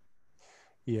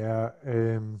 Yeah,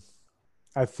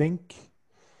 I think,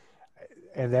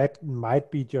 and that might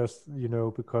be just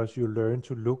because you learn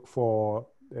to look for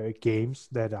games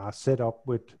that are set up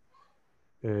with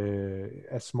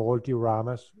as small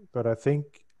dioramas. But I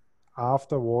think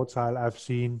after Wartile, I've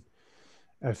seen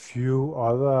a few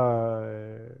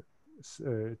other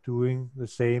doing the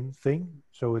same thing.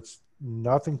 So it's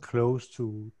nothing close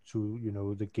to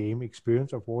the game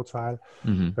experience of Wartile,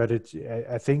 Mm-hmm. but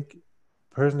I think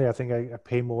personally, I think I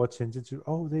pay more attention to,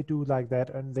 oh, they do like that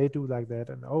and they do like that,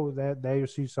 and oh, there you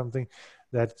see something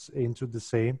that's into the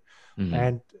same,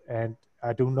 Mm-hmm. and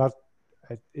I do not,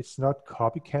 it's not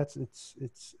copycats,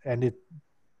 and it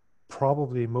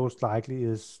probably most likely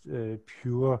is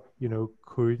pure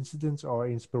coincidence or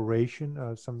inspiration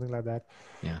or something like that.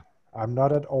 Yeah. I'm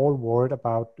not at all worried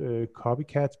about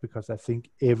copycats, because I think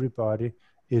everybody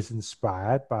is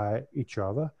inspired by each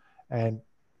other, and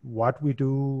what we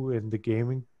do in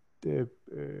the uh, uh,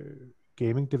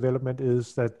 gaming development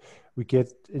is that we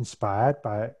get inspired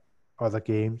by other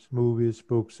games, movies,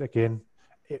 books, again,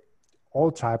 eh,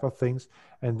 all type of things,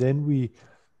 and then we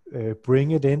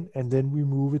bring it in, and then we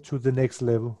move it to the next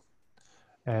level.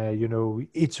 We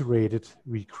iterate it,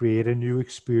 we create a new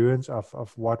experience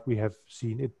of what we have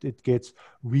seen. It gets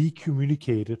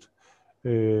recommunicated,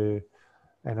 and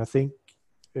I think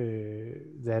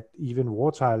that even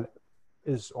Wartile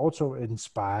is also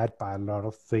inspired by a lot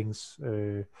of things.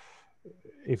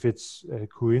 If it's a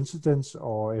coincidence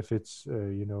or if it's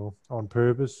on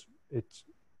purpose, it's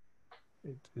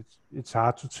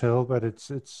hard to tell, but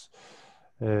it's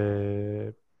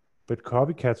but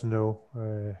copycats, no.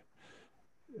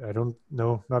 I don't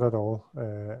know, not at all.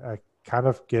 I kind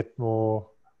of get more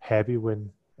happy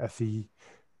when I see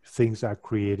things are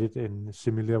created in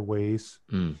similar ways.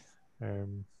 Mm.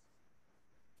 Um,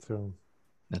 so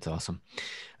That's awesome.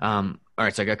 All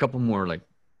right, so I got a couple more like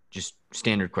just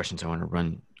standard questions I want to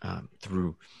run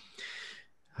through.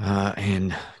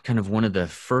 And kind of one of the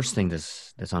first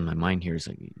things that's on my mind here is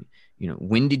like,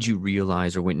 when did you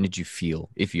realize, or when did you feel,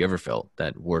 if you ever felt,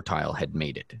 that Wartile had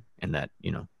made it and that,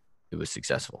 it was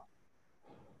successful?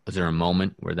 Was there a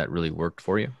moment where that really worked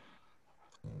for you?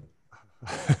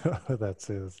 that's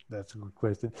a good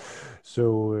question.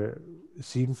 So,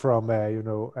 seen from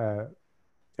a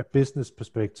business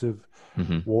perspective,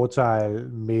 Mm-hmm.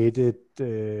 Wartile made it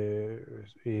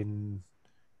in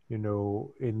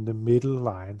in the middle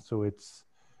line. So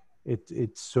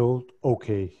it sold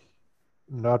okay,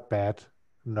 not bad,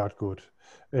 not good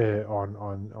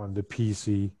on the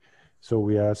PC. So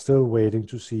we are still waiting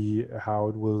to see how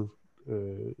it will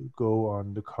go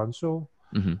on the console.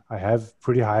 Mm-hmm. I have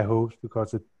pretty high hopes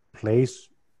because it plays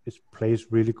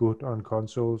really good on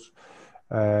consoles.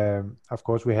 Of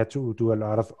course, we had to do a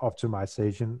lot of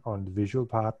optimization on the visual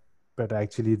part, but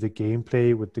actually the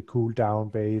gameplay with the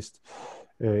cooldown based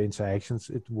interactions,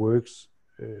 it works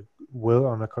well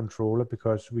on a controller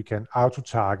because we can auto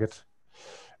target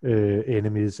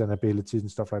enemies and abilities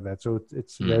and stuff like that. So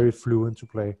it's Mm. very fluent to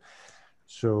play.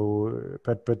 So,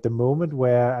 but the moment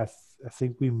where I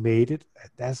think we made it,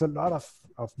 there's a lot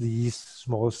of these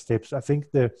small steps. I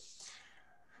think the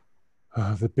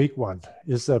big one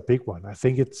is a big one. I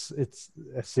think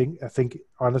I think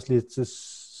honestly it's a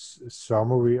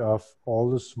summary of all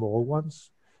the small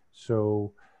ones.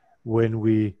 So when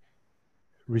we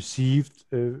received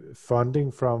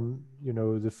funding from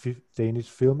the Danish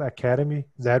Film Academy,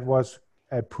 that was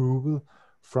approval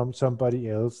from somebody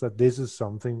else that this is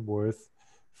something worth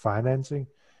financing.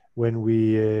 When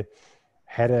we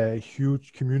had a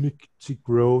huge community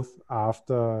growth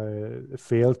after a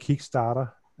failed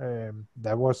Kickstarter,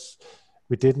 that was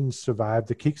we didn't survive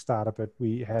the Kickstarter, but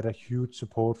we had a huge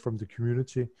support from the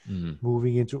community, Mm-hmm.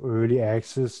 moving into early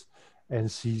access and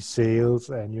see sales,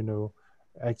 and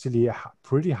actually a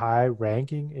pretty high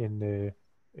ranking in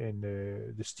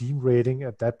the Steam rating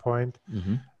at that point.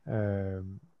 Mm-hmm.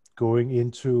 Um, Going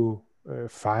into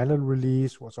final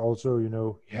release was also,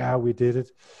 yeah, we did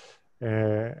it.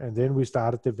 And then we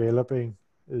started developing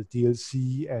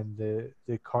DLC and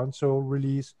the console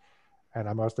release. And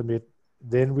I must admit,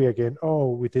 then we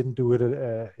didn't do it.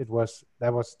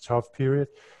 That was a tough period,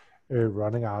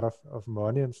 running out of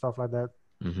money and stuff like that.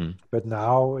 Mm-hmm. But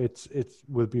now it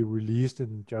will be released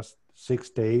in just 6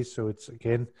 days. So it's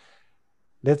again,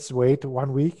 let's wait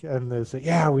 1 week and say,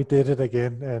 yeah, we did it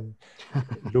again. And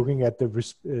looking at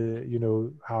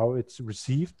how it's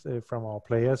received from our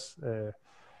players.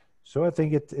 So I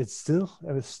think it's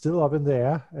still up in the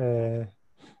air.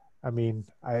 I mean,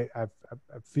 I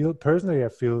feel personally, I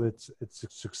feel it's a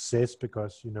success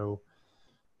because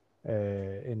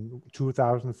in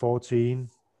 2014,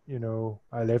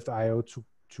 I left IO to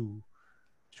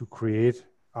create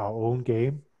our own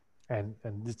game, and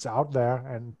it's out there,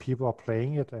 and people are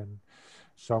playing it, and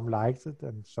some likes it,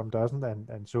 and some doesn't,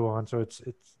 and so on. So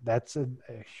that's a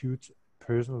huge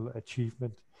personal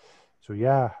achievement. So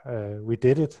yeah, we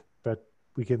did it, but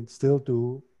we can still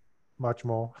do much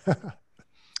more.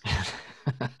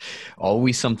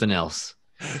 Always something else.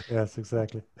 Yes,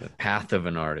 exactly. The path of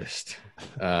an artist.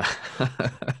 Uh,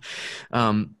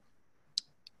 um,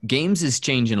 Games is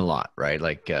changing a lot, right?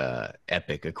 Like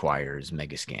Epic acquires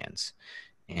Megascans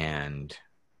and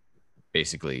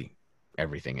basically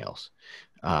everything else.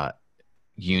 Uh,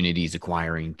 Unity's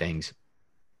acquiring things.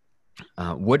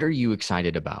 What are you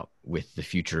excited about with the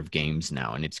future of games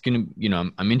now? And it's going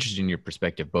to, I'm interested in your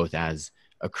perspective, both as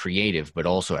a creative, but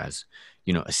also as,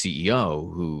 a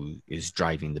CEO who is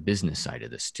driving the business side of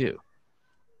this too.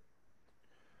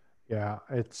 Yeah,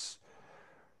 I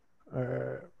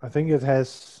think it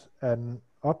has an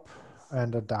up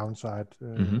and a downside.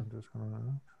 Mm-hmm. Just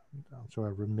gonna, so I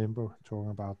remember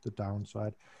talking about the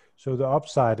downside. So the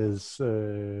upside is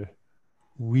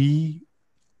we,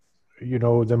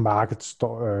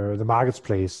 the the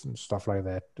marketplace and stuff like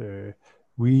that.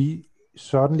 We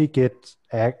suddenly get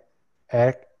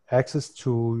access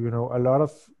to a lot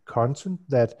of content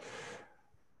that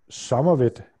some of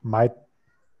it might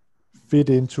fit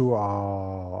into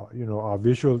our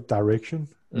visual direction,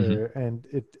 Mm-hmm. and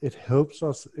it helps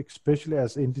us, especially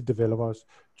as indie developers,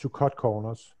 to cut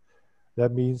corners.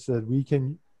 That means that we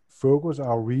can focus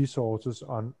our resources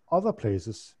on other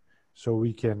places, so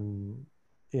we can,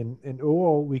 in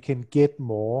overall, we can get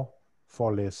more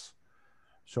for less.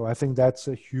 So I think that's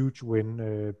a huge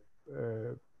win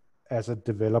as a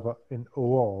developer in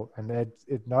overall, and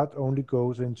it not only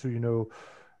goes into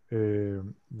the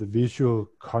visual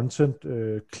content,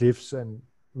 cliffs, and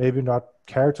maybe not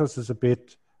characters is a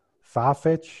bit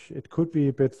far-fetched. It could be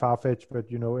a bit far-fetched, but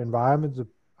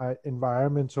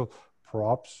environmental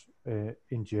props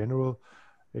in general.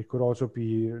 It could also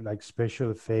be like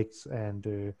special effects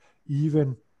and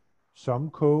even some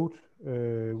code.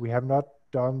 We have not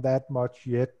done that much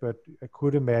yet, but I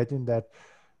could imagine that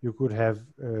you could have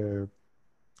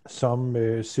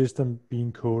some system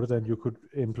being coded, and you could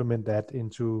implement that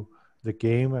into the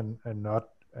game, and not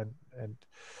and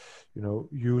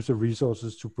use the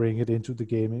resources to bring it into the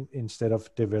game instead of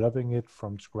developing it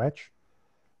from scratch.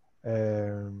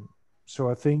 um, so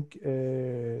I think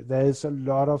there's a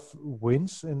lot of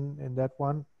wins in that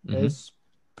one. Mm-hmm. There's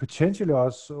potentially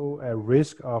also a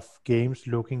risk of games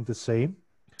looking the same,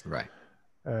 Right.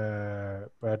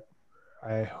 but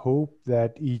I hope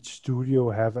that each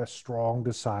studio have a strong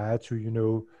desire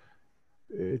to,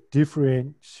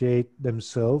 differentiate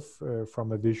themselves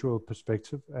from a visual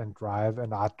perspective and drive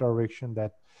an art direction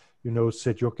that,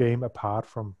 set your game apart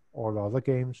from all other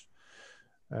games.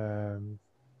 Um,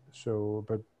 so,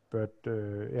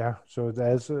 yeah, so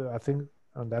there's, I think,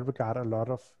 on that regard, a lot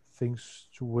of things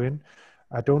to win.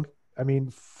 I don't, I mean,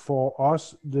 for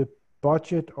us, the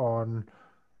budget on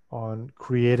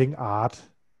creating art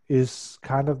is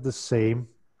kind of the same,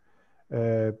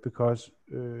 because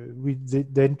we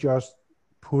then just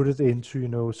put it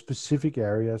into specific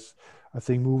areas. I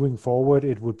think moving forward,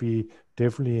 it would be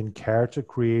definitely in character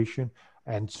creation,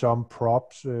 and some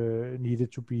props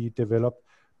needed to be developed.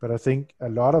 But I think a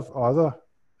lot of other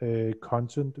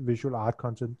content, visual art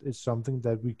content, is something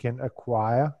that we can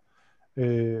acquire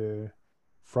uh,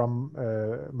 from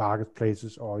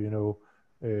marketplaces, or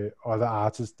other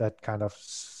artists that kind of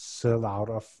sell out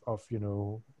of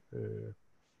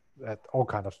that all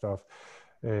kind of stuff.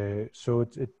 So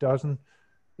it doesn't.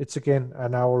 It's again,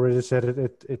 and I already said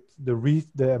it.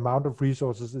 The amount of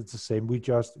resources is the same.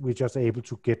 We're just able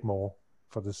to get more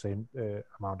for the same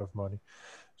amount of money.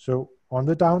 So on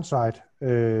the downside,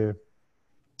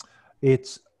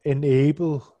 it's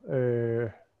enable.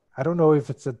 I don't know if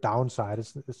it's a downside.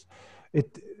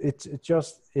 It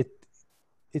just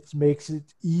it makes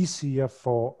it easier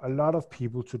for a lot of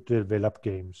people to develop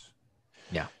games.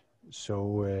 Yeah.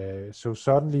 So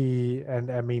suddenly,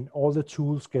 and I mean, all the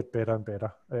tools get better and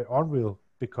better. Unreal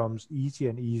becomes easier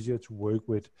and easier to work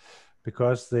with,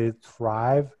 because they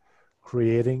thrive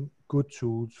creating good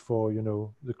tools for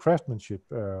the craftsmanship,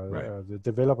 Right. the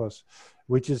developers,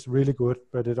 which is really good.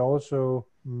 But it also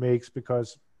makes,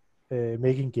 because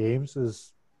making games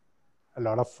is a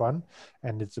lot of fun,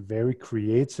 and it's a very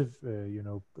creative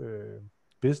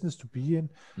business to be in.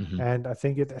 Mm-hmm. And I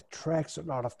think it attracts a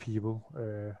lot of people.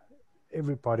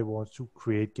 Everybody wants to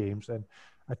create games, and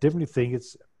I definitely think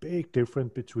it's a big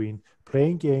difference between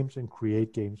playing games and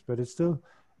create games, but it's still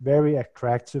very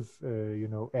attractive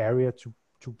area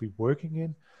to be working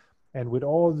in. And with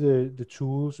all the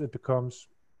tools, it becomes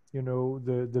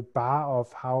the bar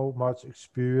of how much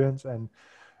experience and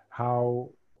how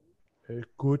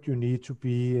good you need to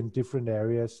be in different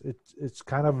areas. It's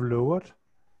kind of lowered,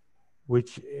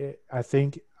 which I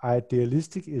think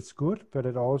idealistic is good, but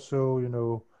it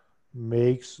also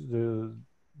makes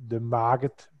the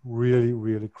market really,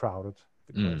 really crowded, Mm.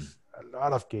 because a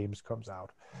lot of games comes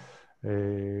out.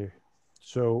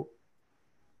 So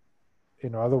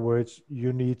in other words,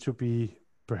 you need to be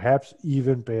perhaps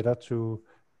even better to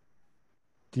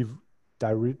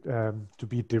to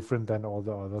be different than all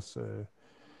the others.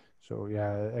 So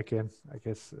yeah, again, I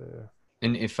guess.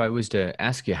 And if I was to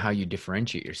ask you how you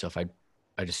differentiate yourself, I'd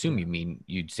assume Yeah. you mean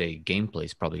you'd say gameplay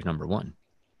is probably number one.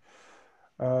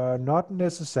 Not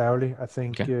necessarily. I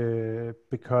think Okay.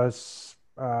 because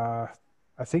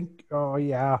I think, oh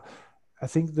yeah, I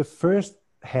think the first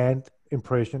hand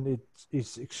impression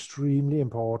is extremely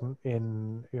important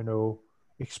in,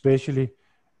 especially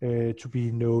to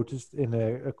be noticed in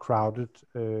a crowded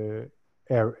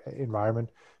environment.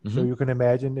 So Mm-hmm. you can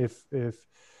imagine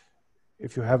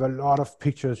if you have a lot of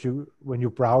pictures, when you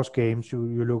browse games,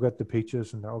 you look at the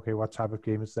pictures and okay, what type of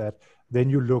game is that? Then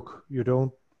you look. You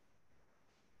don't.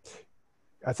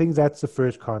 I think that's the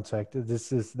first contact.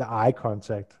 This is the eye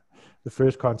contact. The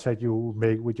first contact you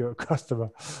make with your customer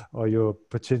or your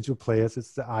potential players,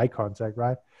 it's the eye contact,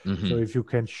 right? So Mm-hmm. if you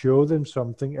can show them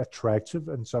something attractive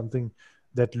and something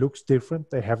that looks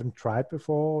different, they haven't tried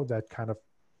before, that kind of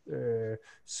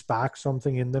sparks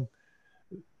something in them,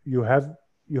 you have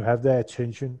you have their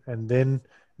attention, and then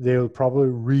they'll probably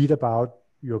read about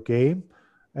your game,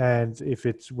 and if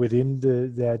it's within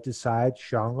their desired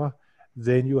genre,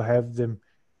 then you have them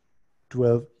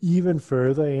delve even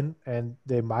further in, and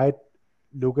they might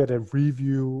look at a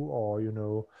review or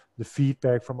the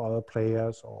feedback from other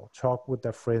players or talk with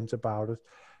their friends about it.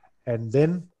 And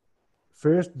then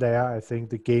first there, I think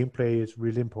the gameplay is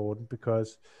really important,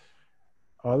 because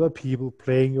other people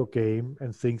playing your game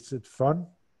and thinks it's fun,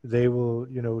 they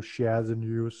will share the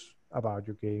news about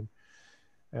your game.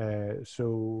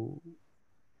 So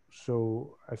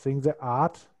I think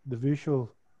the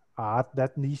visual art,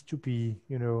 that needs to be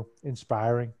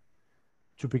inspiring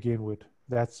to begin with.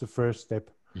 That's the first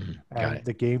step. Mm-hmm. Got And it.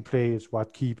 the gameplay is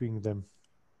what keeping them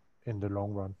in the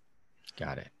long run.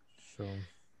 Got it. So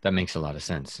That makes a lot of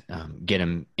sense. Get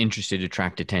them interested,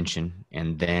 attract attention,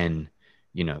 and then,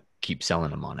 keep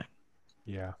selling them on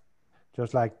yeah,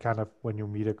 just like kind of when you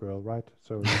meet a girl, right?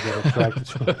 So you get attracted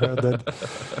to her. Then it.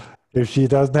 if she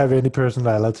doesn't have any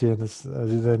personality, and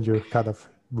then you kind of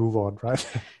move on, right?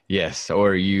 Yes,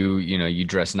 or you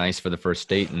dress nice for the first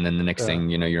date, and then the next Yeah, thing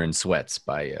you're in sweats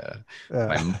yeah,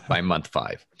 by month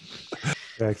five.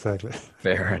 yeah, exactly.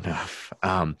 Fair enough.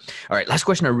 All right, last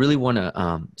question I really want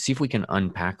to see if we can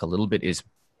unpack a little bit is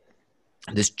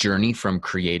this journey from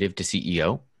creative to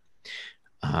CEO.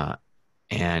 Uh,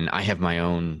 and I have my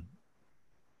own,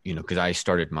 because I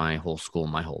started my whole school,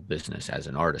 my whole business as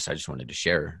an artist. I just wanted to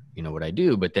share, what I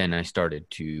do. But then I started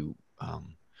to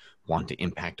want to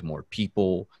impact more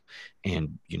people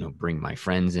and, bring my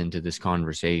friends into this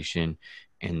conversation,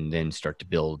 and then start to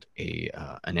build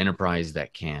an enterprise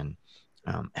that can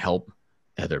help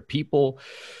other people.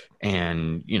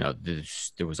 And,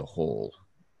 there's a whole,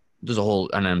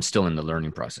 and I'm still in the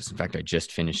learning process. In fact, I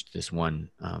just finished this one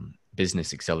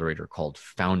business accelerator called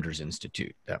Founders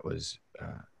Institute that was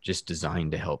just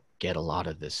designed to help get a lot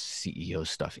of this CEO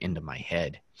stuff into my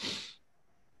head,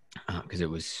 because it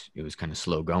was kind of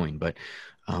slow going. But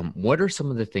what are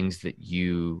some of the things that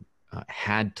you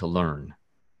had to learn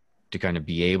to kind of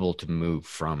be able to move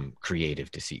from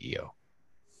creative to CEO?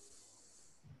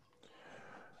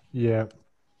 Yeah.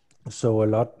 So a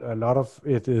lot of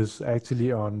it is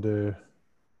actually on the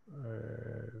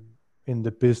in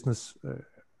the business,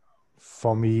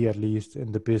 for me at least,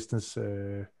 in the business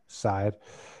side,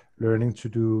 learning to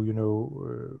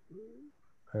do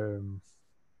um,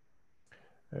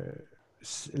 uh,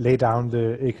 lay down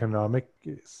the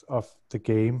economics of the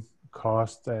game,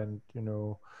 cost and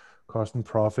cost and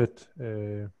profit,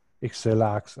 Excel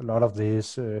arcs, a lot of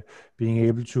this, being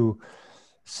able to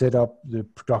set up the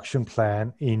production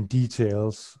plan in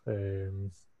details,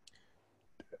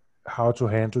 how to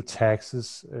handle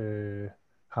taxes,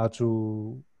 how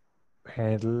to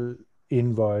handle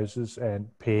invoices and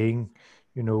paying,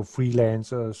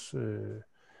 freelancers,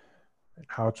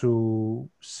 how to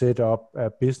set up a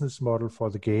business model for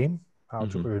the game, how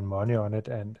to Mm-hmm. earn money on it,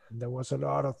 and there was a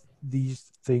lot of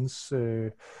these things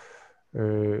that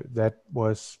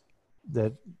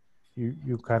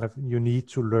you kind of you need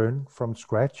to learn from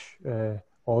scratch.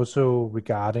 Also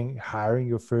regarding hiring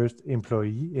your first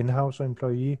employee, in-house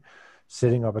employee,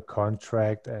 setting up a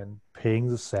contract and paying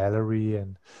the salary,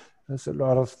 and there's a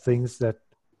lot of things that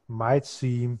might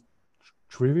seem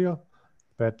trivial,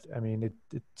 but I mean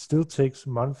it still takes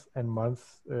month and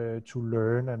month to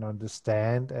learn and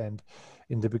understand. And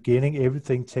in the beginning,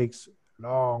 everything takes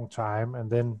long time, and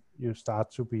then you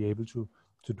start to be able to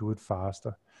do it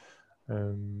faster.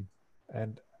 Um,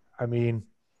 and I mean,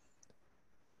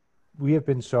 we have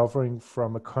been suffering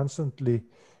from a constantly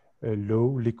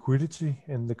low liquidity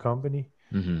in the company.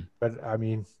 Mm-hmm. But I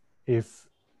mean, if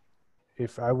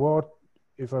if I were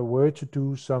if I were to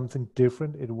do something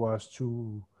different, it was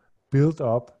to build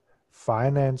up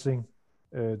financing,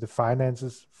 the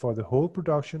finances for the whole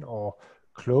production or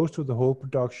close to the whole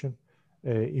production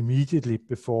immediately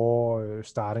before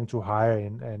starting to hire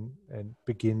in and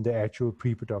begin the actual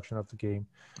pre-production of the game.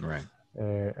 Right.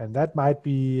 And that might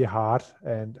be hard,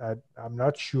 and I'm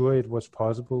not sure it was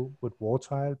possible with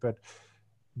Wartile, but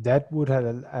that would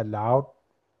have allowed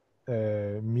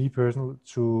me personally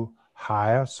to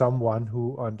hire someone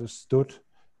who understood,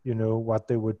 what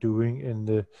they were doing in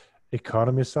the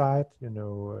economy side. I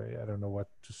don't know what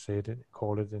to say it,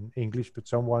 call it in English, but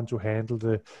someone to handle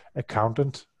the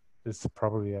accountant. It's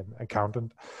probably an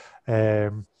accountant.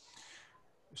 Um,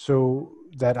 so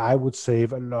that I would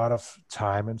save a lot of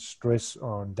time and stress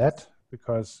on that,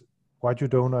 because what you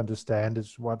don't understand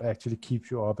is what actually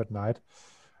keeps you up at night.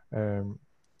 Um,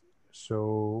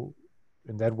 so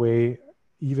in that way,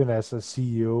 even as a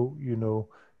CEO,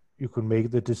 you could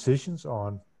make the decisions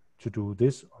on to do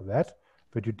this or that,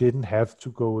 but you didn't have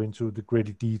to go into the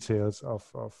gritty details of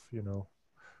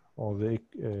all the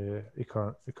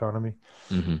economy.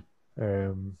 Mm-hmm.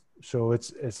 So it's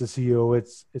as a CEO,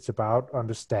 it's about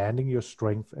understanding your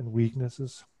strengths and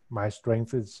weaknesses. My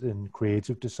strength is in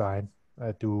creative design.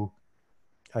 I do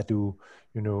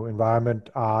environment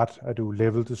art. I do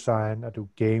level design. I do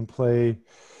gameplay.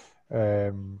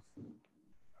 Um,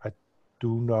 I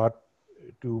do not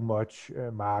do much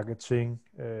marketing.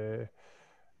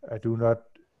 I do not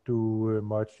do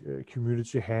much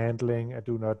community handling. I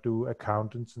do not do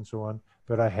accountants and so on.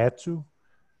 But I had to.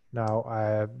 Now I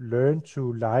have learned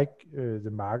to like the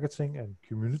marketing and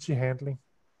community handling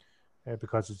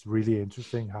because it's really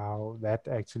interesting how that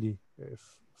actually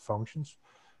functions.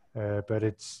 But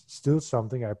it's still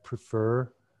something I prefer,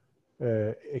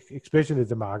 especially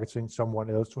the marketing, someone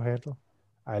else to handle.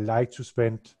 I like to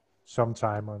spend some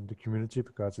time on the community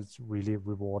because it's really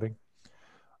rewarding.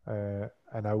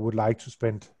 And I would like to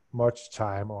spend much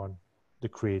time on the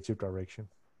creative direction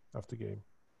of the game.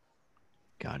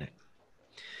 Got it.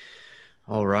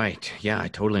 All right. Yeah, I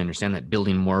totally understand that.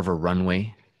 Building more of a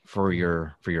runway for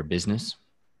your business.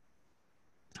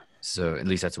 So at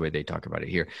least that's the way they talk about it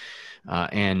here.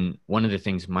 And one of the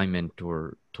things my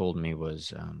mentor told me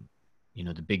was,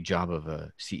 the big job of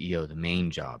a CEO, the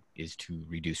main job is to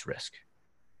reduce risk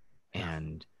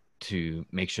and to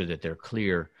make sure that they're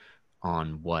clear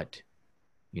on what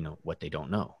they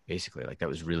don't know. Basically, like that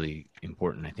was really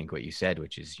important. I think what you said,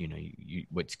 which is,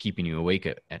 what's keeping you awake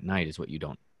at night is what you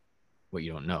don't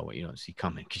know, what you don't see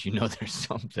coming, because there's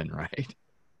something, right?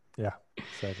 Yeah,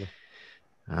 exactly.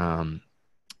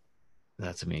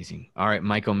 That's amazing. All right,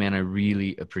 Michael, man, I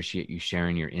really appreciate you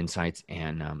sharing your insights.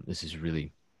 And it's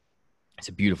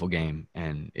a beautiful game.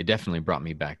 And it definitely brought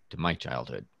me back to my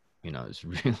childhood. It's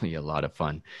really a lot of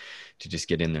fun to just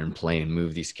get in there and play and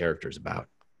move these characters about.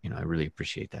 I really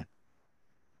appreciate that.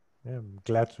 Yeah, I'm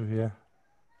glad to hear.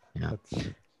 Yeah. That's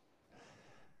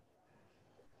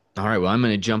All right. Well, I'm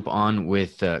going to jump on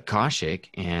with Kaushik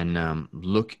and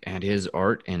look at his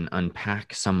art and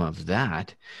unpack some of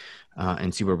that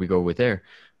and see where we go with there.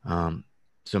 So I'm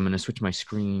going to switch my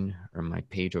screen or my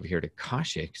page over here to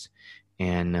Kaushik's.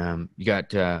 And you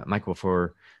got Michael,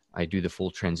 before I do the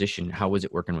full transition, how was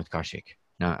it working with Kaushik?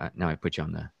 Now I put you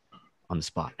on the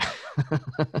spot.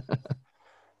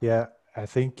 Yeah, I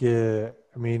think I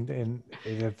mean, and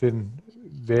it has been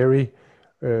very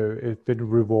it's been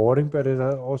rewarding, but it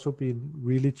has also been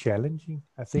really challenging.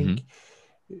 I think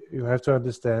Mm-hmm. you have to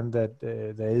understand that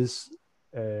there is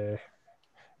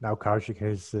now Kaushik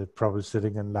is probably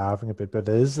sitting and laughing a bit, but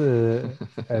there is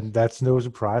and that's no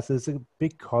surprise. There's a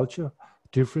big culture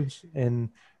difference in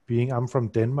being. I'm from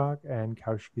Denmark and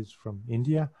Kaushik is from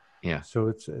India, Yeah.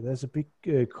 so there's a big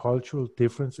cultural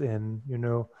difference in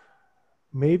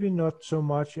maybe not so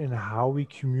much in how we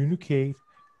communicate,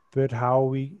 but how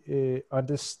we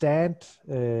understand,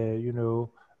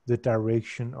 the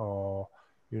direction, or,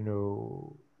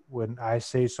 when I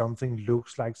say something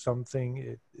looks like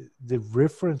something,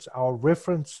 our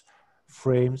reference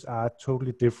frames are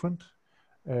totally different.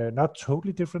 Not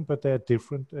totally different, but they're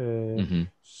different. Mm-hmm.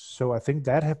 So I think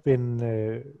that have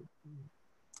been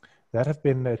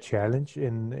a challenge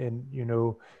in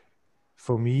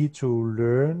for me to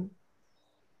learn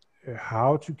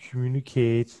how to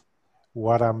communicate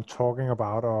what I'm talking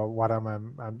about, or what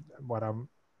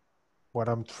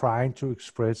I'm trying to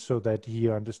express, so that he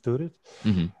understood it.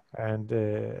 Mm-hmm. And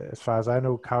as far as I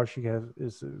know, Kaushik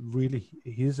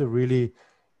he's a really,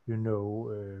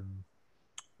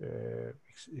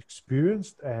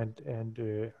 experienced and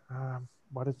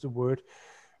what is the word?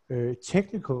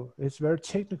 Technical. It's very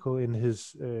technical in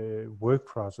his work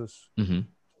process. Mm-hmm.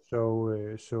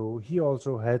 So he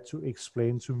also had to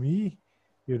explain to me,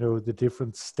 the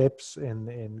different steps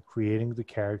in creating the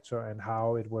character and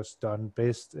how it was done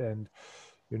best, and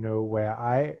where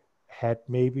I had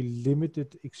maybe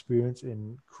limited experience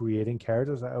in creating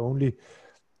characters. I only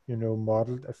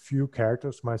modeled a few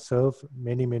characters myself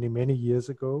many, many, many years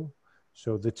ago.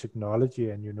 So the technology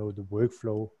and the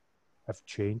workflow have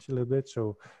changed a little bit.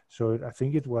 So I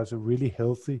think it was a really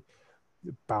healthy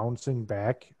bouncing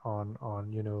back on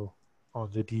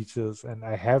the details. And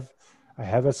I have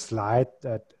a slide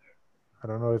that I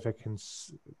don't know if I can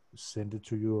send it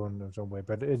to you on some way,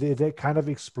 but it kind of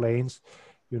explains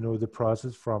the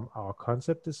process from our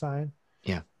concept design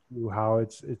Yeah. to how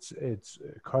it's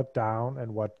cut down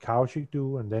and what Kaushik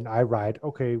do, and then I write,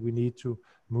 okay, we need to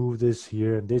move this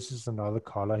here, and this is another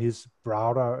color. He's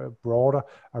broader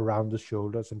around the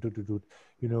shoulders, and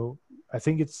I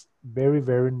think it's very,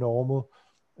 very normal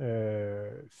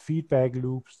feedback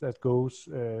loops that goes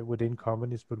within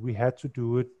companies, but we had to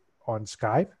do it on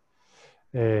Skype.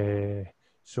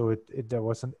 So there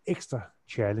was an extra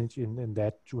challenge in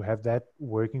that, to have that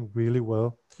working really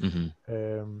well.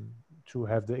 Mm-hmm. To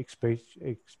have the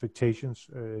expectations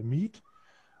meet.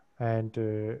 And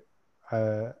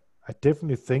I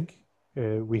definitely think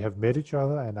we have met each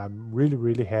other, and I'm really,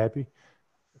 really happy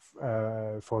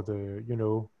for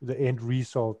the end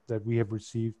result that we have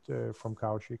received from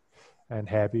Kaushik, and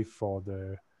happy for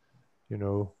the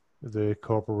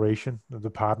cooperation, the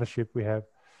partnership we have.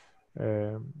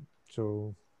 Um,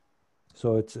 so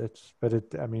I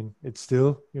mean, it's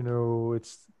still,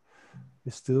 it's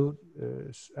still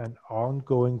an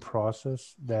ongoing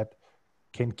process that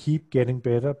can keep getting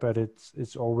better, but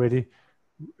it's already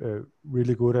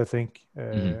really good, I think.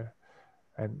 Mm-hmm.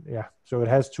 And yeah, so it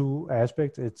has two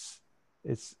aspects.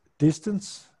 It's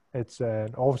distance, it's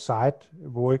an off-site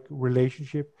work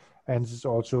relationship, and it's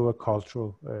also a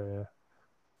cultural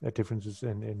differences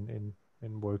in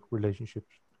work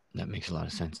relationships. That makes a lot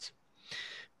of sense.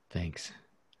 Thanks.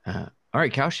 All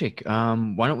right, Kaushik,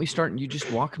 why don't we start and you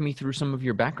just walk me through some of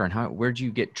your background? Where'd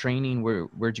you get training?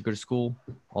 Where'd you go to school?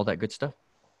 All that good stuff.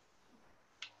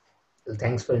 Well,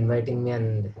 thanks for inviting me,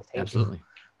 and thank Absolutely. you,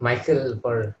 Michael,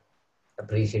 for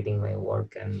appreciating my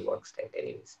work and work style.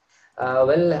 Anyways,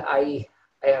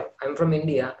 I'm from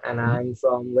India, and I'm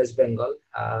from West Bengal,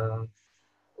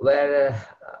 where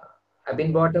I've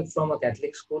been brought up from a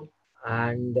Catholic school,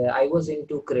 and I was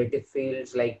into creative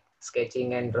fields like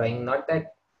sketching and drawing. Not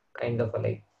that kind of a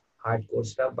like hardcore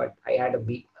stuff, but I had a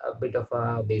bit of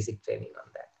a basic training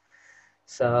on that.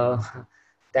 So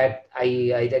that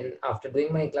I then, after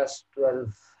doing my class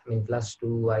 12, I mean plus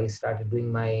 2, I started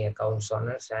doing my accounts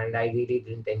honors, and I really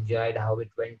didn't enjoy how it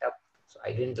went up. So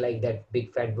I didn't like that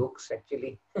big fat books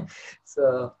actually.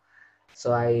 so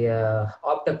so I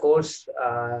opt a course.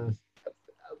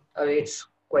 It's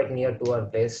quite near to our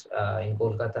place in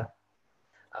Kolkata,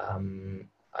 um,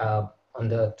 on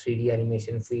the 3D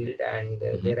animation field, and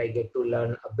there I get to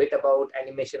learn a bit about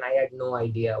animation. I had no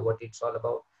idea what it's all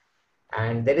about,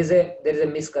 and there is a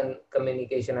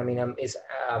miscommunication. I mean, is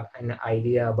an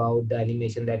idea about the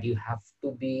animation that you have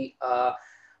to be a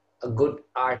good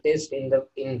artist in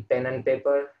pen and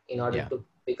paper in order to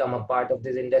become a part of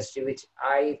this industry, which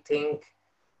I think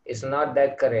is not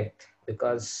that correct,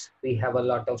 because we have a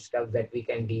lot of stuff that we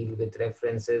can deal with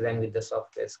references and with the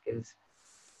software skills.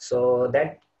 So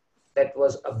that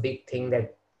was a big thing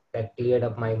that cleared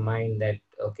up my mind, that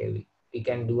okay, we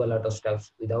can do a lot of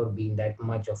stuff without being that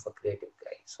much of a creative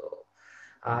guy. So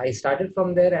I started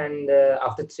from there, and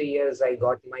after 3 years, I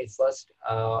got my first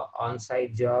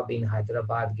on-site job in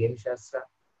Hyderabad Game Shastra,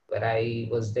 where I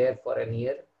was there for a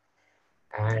year,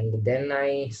 and then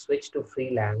I switched to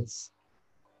freelance.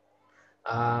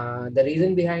 The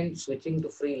reason behind switching to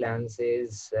freelance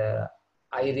is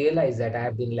I realized that I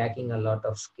have been lacking a lot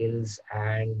of skills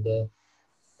and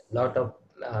lot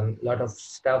of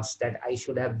stuffs that I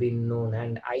should have been known,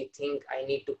 and I think I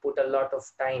need to put a lot of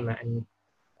time, and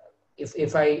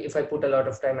if I put a lot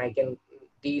of time, I can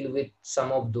deal with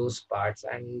some of those parts,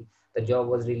 and the job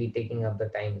was really taking up the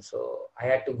time. So I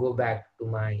had to go back to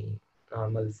my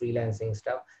normal freelancing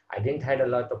stuff. I didn't had a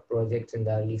lot of projects in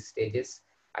the early stages.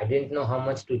 I didn't know how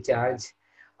much to charge.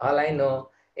 All I know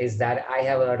is that I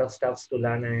have a lot of stuff to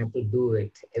learn and I have to do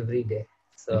it every day.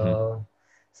 So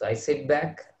I sit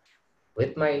back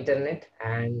with my internet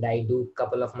and I do a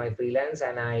couple of my freelance,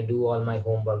 and I do all my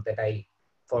homework that I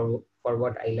for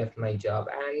what I left my job,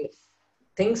 and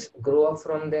things grow up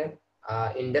from there.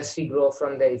 Industry grow up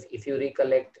from there. If you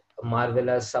recollect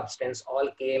Marvelous, Substance, all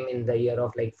came in the year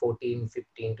of like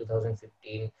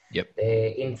 2015. Yep.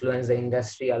 They influenced the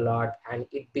industry a lot, and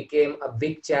it became a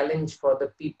big challenge for the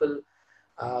people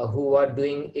who are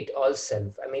doing it all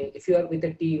self. I mean, if you are with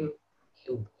a team,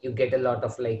 you get a lot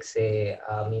of like, say,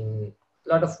 I mean, a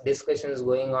lot of discussions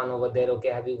going on over there. Okay,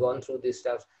 have you gone through this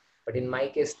stuff? But in my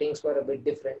case, things were a bit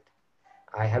different.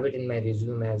 I have it in my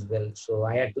resume as well. So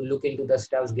I had to look into the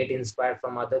stuffs, get inspired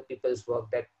from other people's work,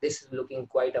 that this is looking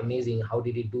quite amazing. How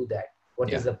did he do that?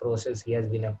 What is the process he has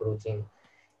been approaching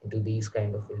into these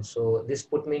kind of fields? So this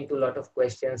put me into a lot of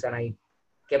questions, and I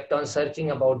kept on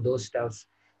searching about those stuffs.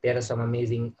 There are some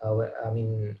amazing,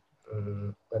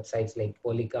 websites like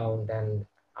Polycount, and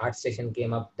ArtStation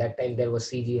came up. That time there was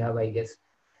CG Hub, I guess.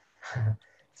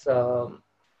 So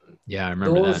yeah, I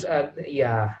remember those, that.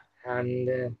 And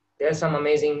there are some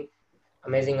amazing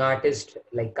artists,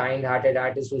 like kind-hearted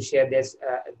artists, who share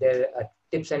their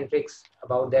tips and tricks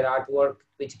about their artwork,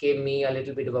 which gave me a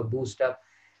little bit of a boost up,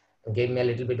 gave me a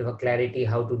little bit of a clarity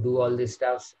how to do all this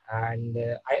stuff. And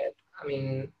I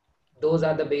mean, those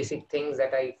are the basic things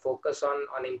that I focus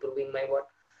on improving my work.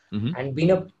 Mm-hmm. And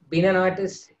being an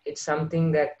artist, it's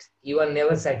something that you are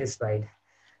never satisfied.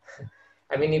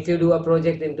 I mean, if you do a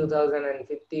project in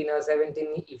 2015 or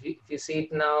 17, if you see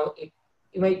it now,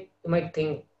 you might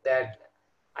think that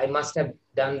I must have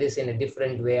done this in a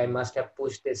different way. I must have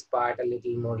pushed this part a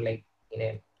little more, like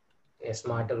in a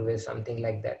smarter way, something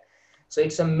like that. So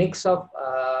it's a mix of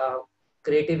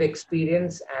creative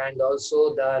experience and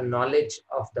also the knowledge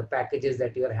of the packages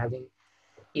that you're having.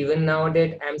 Even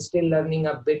nowadays, I'm still learning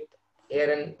a bit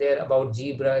here and there about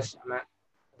ZBrush.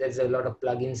 There's a lot of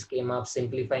plugins came up,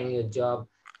 simplifying your job,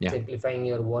 simplifying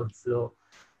your workflow.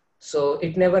 So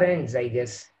it never ends, I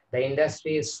guess. The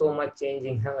industry is so much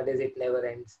changing nowadays, it never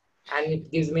ends. And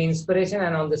it gives me inspiration,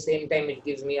 and on the same time, it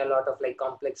gives me a lot of like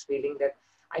complex feeling that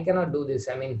I cannot do this.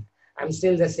 I mean, I'm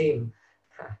still the same.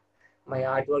 My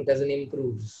artwork doesn't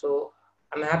improve. So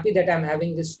I'm happy that I'm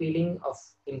having this feeling of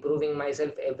improving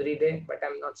myself every day, but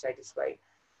I'm not satisfied.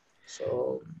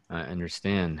 So I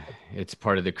understand. It's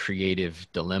part of the creative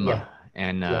dilemma.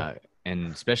 And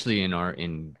especially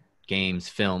in games,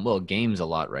 film, well, games a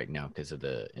lot right now because of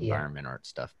the environment art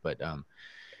stuff. But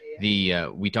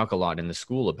we talk a lot in the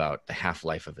school about the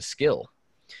half-life of a skill.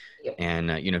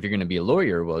 And if you're going to be a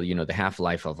lawyer, well, the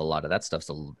half-life of a lot of that stuff's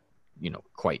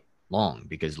quite long,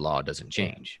 because law doesn't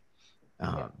change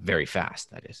very fast,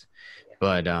 that is.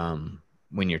 But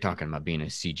when you're talking about being a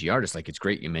CG artist, like, it's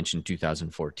great you mentioned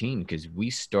 2014, because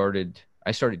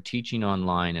I started teaching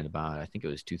online at about, I think it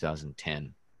was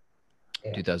 2010,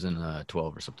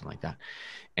 2012 or something like that.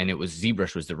 And it was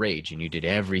ZBrush was the rage, and you did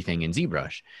everything in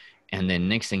ZBrush. And then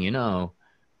next thing you know,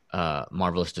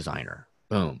 Marvelous Designer,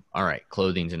 boom. All right,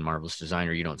 clothing's in Marvelous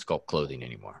Designer. You don't sculpt clothing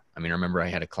anymore. I mean, I remember I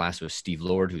had a class with Steve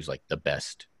Lord, who's like the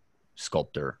best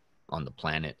sculptor on the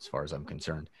planet as far as I'm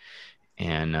concerned.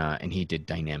 And he did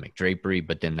dynamic drapery,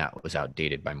 but then that was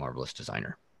outdated by Marvelous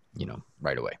Designer,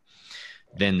 right away.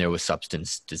 Then there was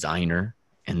Substance Designer,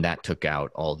 and that took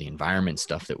out all the environment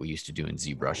stuff that we used to do in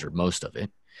ZBrush, or most of it.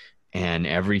 And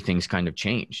everything's kind of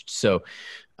changed. So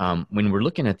when we're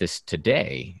looking at this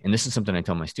today, and this is something I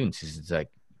tell my students, is it's like,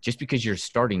 just because you're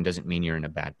starting doesn't mean you're in a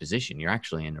bad position. You're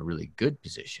actually in a really good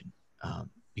position,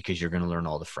 because you're going to learn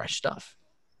all the fresh stuff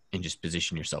and just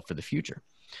position yourself for the future.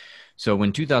 So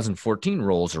when 2014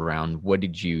 rolls around, what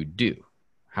did you do?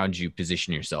 How did you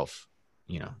position yourself,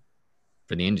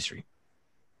 for the industry?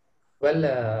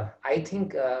 Well, I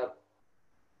think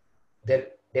there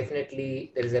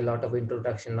is a lot of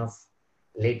introduction of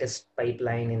latest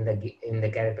pipeline in the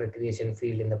character creation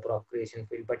field, in the prop creation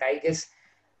field. But I guess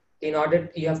you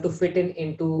have to fit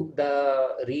into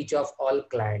the reach of all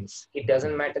clients. It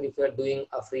doesn't matter if you are doing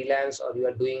a freelance or you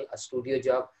are doing a studio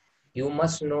job. You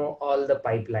must know all the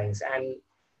pipelines, and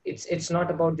it's not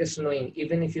about just knowing.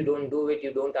 Even if you don't do it,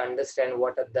 you don't understand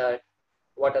what are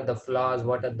the flaws,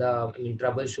 what are the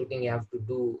troubleshooting you have to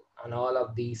do on all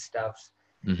of these stuffs.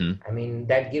 Mm-hmm. I mean,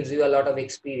 that gives you a lot of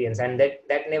experience, and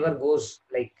that never goes,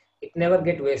 like, it never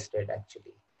get wasted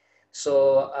actually.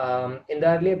 So in the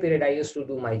earlier period, I used to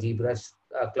do my ZBrush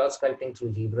cloth sculpting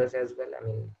through ZBrush as well. I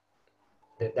mean,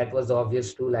 that was the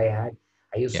obvious tool I had.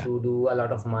 I used to do a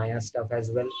lot of Maya stuff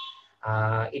as well.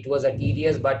 It was a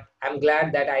tedious, but I'm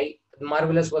glad that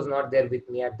Marvelous was not there with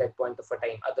me at that point of a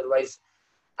time. Otherwise,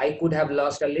 I could have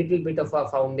lost a little bit of a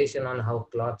foundation on how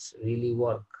cloths really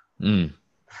work.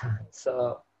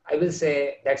 So I will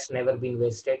say that's never been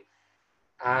wasted.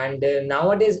 And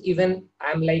nowadays, even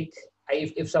I'm like,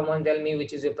 if someone tell me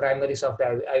which is your primary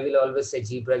software, I will always say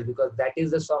ZBrush, because that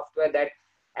is the software that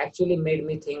actually made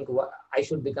me think I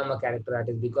should become a character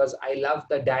artist, because I love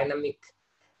the dynamic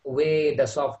way the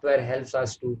software helps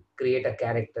us to create a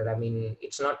character. I mean,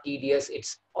 it's not tedious,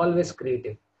 it's always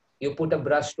creative. You put a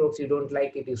brush strokes, you don't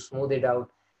like it, you smooth it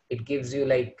out. It gives you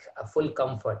like a full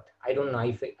comfort. I don't know,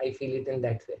 I feel it in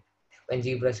that way when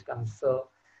GBrush comes. So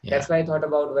that's why I thought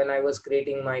about when I was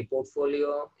creating my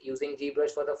portfolio using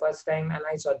GBrush for the first time, and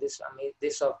I saw this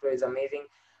software is amazing,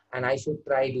 and I should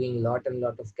try doing lot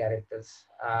of characters.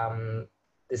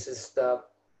 This is the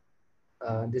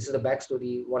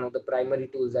backstory, one of the primary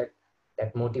tools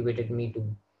that motivated me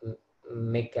to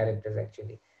make characters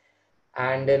actually.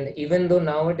 And then even though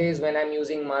nowadays when I'm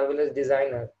using Marvelous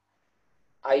Designer,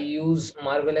 I use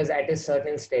Marvelous at a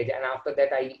certain stage, and after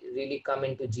that I really come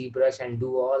into GBrush and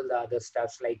do all the other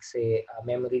stuffs like say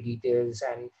memory details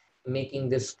and making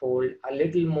this fold a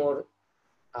little more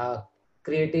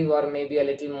creative, or maybe a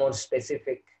little more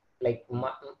specific. Like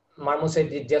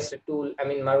Marmoset is just a tool. I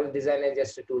mean, Marvel Designer is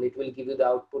just a tool. It will give you the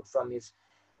output from his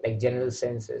like general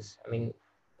senses. I mean,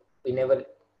 we never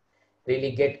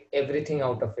really get everything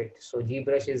out of it. So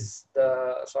GBrush is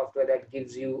the software that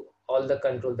gives you all the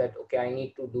control that, okay, I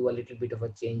need to do a little bit of a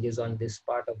changes on this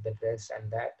part of the dress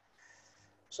and that.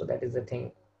 So that is the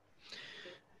thing.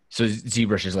 So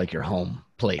ZBrush is like your home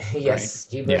plate. Yes,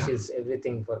 right? GBrush is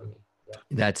everything for me. Yeah.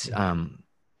 That's, I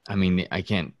mean, I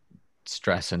can't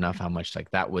stress enough how much like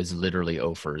that was literally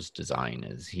Ofer's design,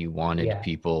 is he wanted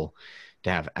people to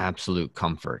have absolute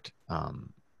comfort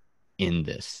in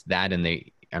this. That, and I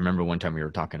remember one time we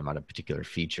were talking about a particular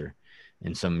feature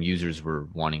and some users were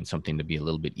wanting something to be a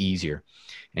little bit easier.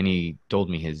 And he told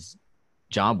me his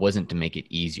job wasn't to make it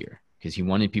easier, because he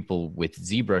wanted people with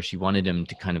ZBrush, he wanted them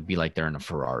to kind of be like they're in a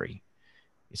Ferrari.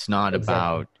 It's not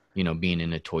about, you know, being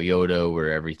in a Toyota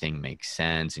where everything makes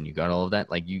sense and you got all of that.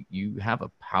 Like you have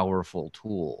a powerful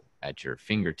tool at your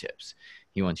fingertips.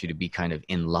 He wants you to be kind of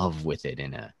in love with it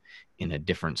in a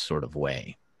different sort of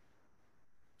way.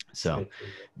 So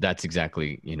that's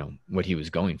exactly, you know, what he was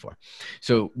going for.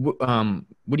 So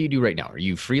what do you do right now? Are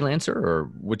you freelancer, or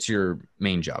what's your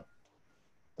main job?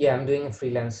 Yeah, I'm doing a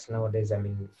freelance nowadays. I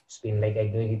mean, it's been like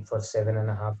I'm doing it for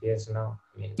 7.5 years now.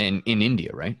 I mean, and in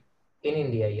India, right? In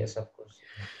India, yes, of course.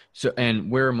 So,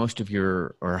 and where are most of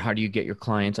your, or how do you get your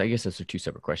clients? I guess those are two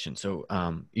separate questions. So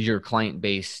is your client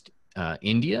based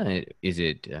India? Is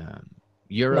it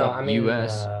Europe, no, I mean,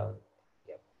 US?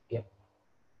 Yep.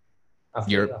 After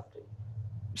Europe. you, after you.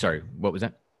 Sorry, what was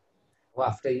that? Well,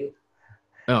 after you.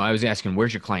 Oh, I was asking,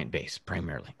 where's your client base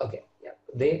primarily? Okay, yeah.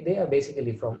 They are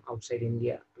basically from outside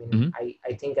India. I mean,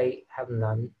 I think I have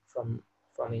none from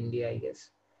India, I guess.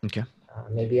 Okay.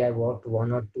 Maybe I worked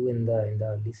one or two in the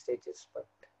early stages, but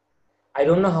I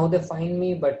don't know how they find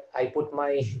me. But I put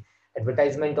my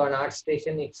advertisement on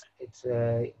ArtStation.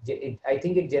 I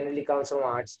think it generally comes from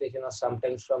ArtStation or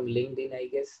sometimes from LinkedIn, I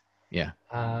guess. Yeah.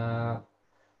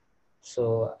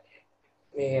 So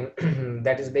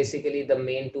that is basically the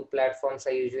main two platforms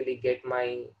I usually get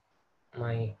my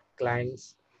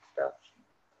clients stuff.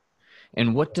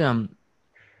 And what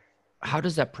how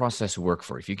does that process work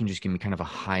for you? If you can just give me kind of a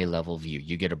high level view.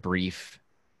 You get a brief.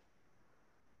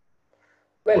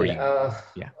 Well,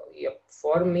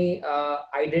 for me,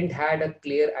 I didn't had a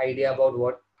clear idea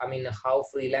about how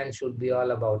freelance should be all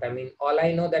about. I mean, all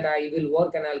I know that I will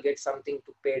work and I'll get something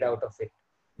to paid out of it.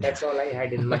 That's all I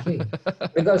had in mind.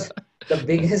 Because the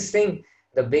biggest challenge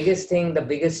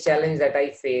that I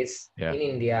face in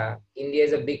India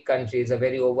is a big country. It's a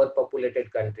very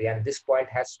overpopulated country. And this point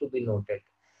has to be noted.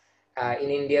 In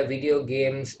India, video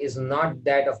games is not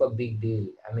that of a big deal.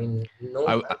 I mean,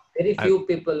 very few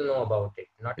people know about it.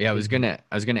 I was gonna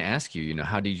ask you. You know,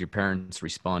 how did your parents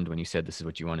respond when you said this is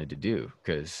what you wanted to do?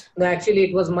 Because no, actually,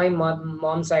 it was my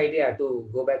mom's idea to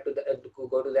go back to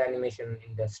the animation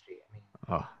industry. I mean,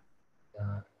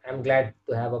 I'm glad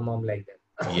to have a mom like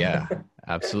that. Yeah,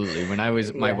 absolutely. When I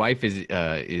was, my wife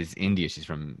is India. She's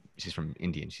from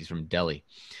India. She's from Delhi.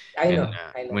 I know.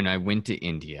 When I went to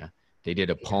India, they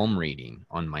did a palm reading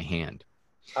on my hand.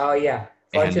 Oh yeah,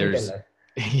 fortune teller.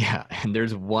 Yeah, and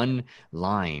there's one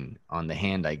line on the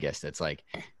hand, I guess, that's like,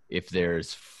 if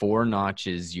there's 4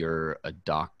 notches, you're a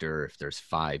doctor. If there's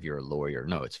 5, you're a lawyer.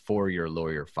 No, it's 4, you're a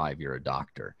lawyer. 5, you're a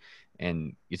doctor.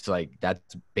 And it's like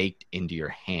that's baked into your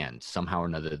hand somehow or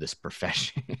another. This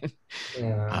profession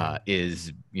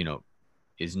is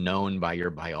known by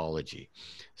your biology.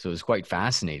 So it's quite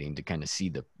fascinating to kind of see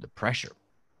the pressure.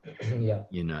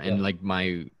 And like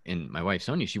my wife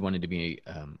Sonia, she wanted to be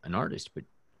an artist, but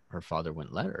her father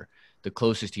wouldn't let her. The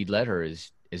closest he'd let her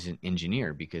is an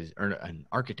engineer, or an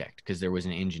architect, because there was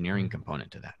an engineering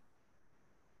component to that.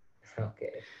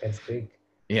 Okay, that's great.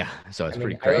 Yeah. So it's I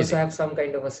pretty mean, I also crazy. have some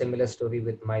kind of a similar story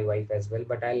with my wife as well,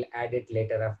 but I'll add it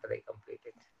later after I complete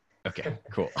it. Okay,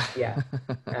 cool. Yeah,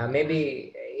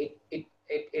 maybe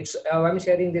it's I'm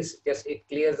sharing this just it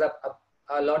clears up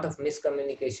a lot of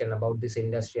miscommunication about this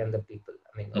industry and the people.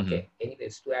 I mean, Hmm. okay.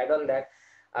 Anyways, to add on that,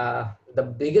 the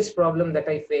biggest problem that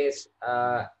I face,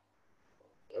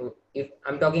 if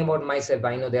I'm talking about myself,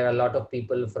 I know there are a lot of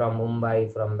people from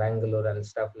Mumbai, from Bangalore, and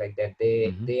stuff like that.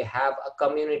 Hmm. They have a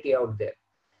community out there.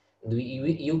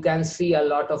 You can see a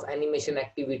lot of animation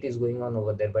activities going on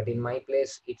over there, but in my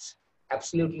place, it's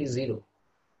absolutely zero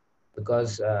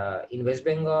because in West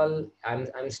Bengal,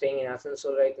 I'm staying in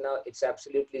Asansol right now. It's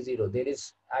absolutely zero.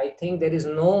 I think there is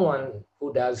no one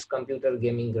who does computer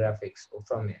gaming graphics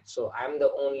from here. So I'm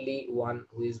the only one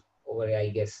who is over here, I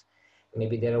guess.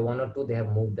 Maybe there are one or two, they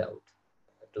have moved out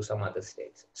to some other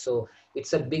states. So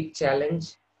it's a big challenge,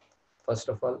 first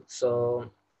of all.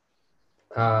 So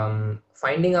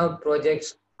finding out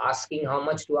projects, asking how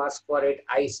much to ask for it,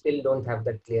 I still don't have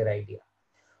that clear idea.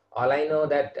 All I know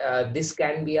that this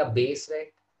can be a base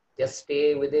rate. Just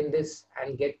stay within this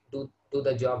and do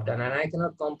the job done. And I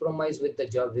cannot compromise with the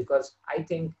job because I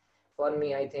think, for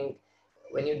me, I think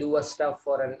when you do a stuff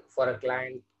for a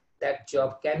client, that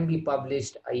job can be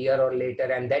published a year or later,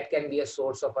 and that can be a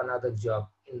source of another job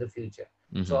in the future.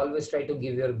 So Hmm. always try to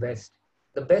give your best,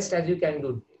 the best as you can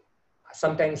do.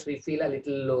 Sometimes we feel a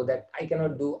little low that I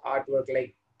cannot do artwork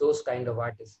like those kind of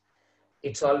artists.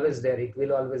 It's always there, it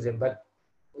will always there, but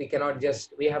we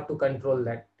have to control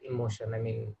that emotion. I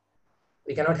mean,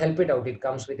 we cannot help it out. It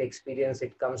comes with experience,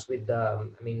 it comes with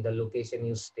the location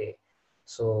you stay.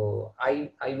 So I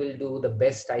will do the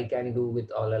best I can do with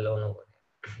All Alone over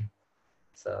there.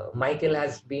 So Michael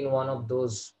has been one of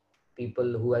those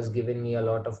people who has given me a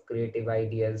lot of creative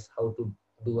ideas how to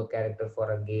do a character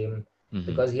for a game, Hmm.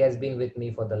 because he has been with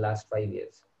me for the last 5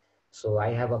 years. So I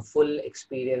have a full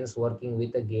experience working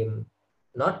with a game,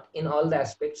 not in all the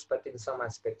aspects, but in some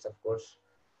aspects, of course.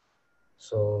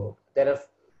 So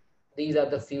these are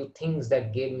the few things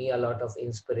that gave me a lot of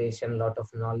inspiration, lot of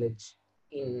knowledge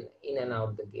in and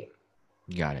out the game.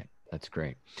 Got it. That's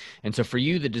great. And so for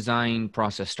you, the design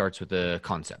process starts with a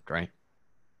concept, right?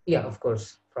 Yeah, of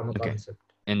course, from a Okay. concept.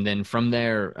 And then from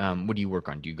there, what do you work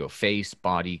on? Do you go face,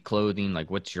 body, clothing? Like,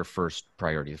 what's your first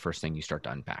priority? The first thing you start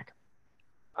to unpack?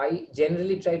 I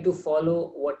generally try to follow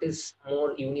what is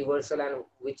more universal and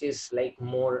which is like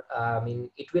more,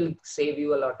 it will save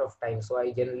you a lot of time. So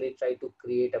I generally try to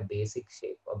create a basic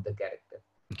shape of the character,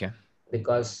 Okay.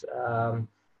 because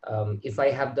if I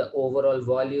have the overall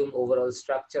volume, overall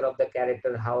structure of the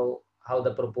character, how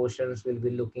the proportions will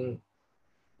be looking,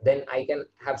 then I can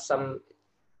have some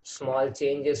small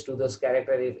changes to those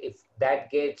characters. If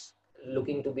that gets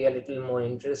looking to be a little more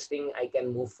interesting, I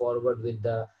can move forward with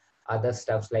the other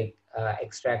stuffs like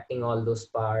extracting all those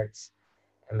parts.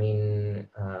 I mean,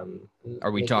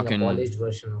 Are we making a talking, polished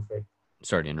version of it.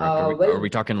 sorry to interrupt, are Well, we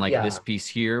talking like this yeah, piece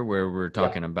here where we're yeah.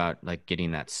 talking about like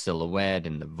getting that silhouette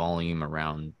and the volume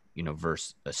around,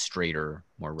 versus a straighter,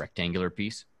 more rectangular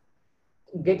piece?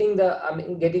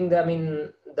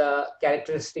 The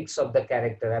characteristics of the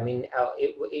character.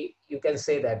 You can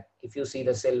say that if you see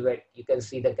the silhouette, you can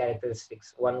see the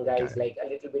characteristics. One guy Got is it. like a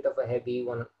little bit of a heavy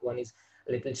one is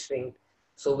a little shrink.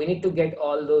 So we need to get uh,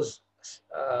 all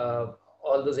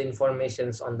those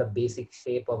informations on the basic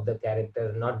shape of the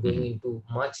character, not going Hmm. into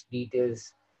much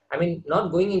details.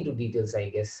 Not going into details, I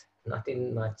guess, not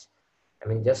in much.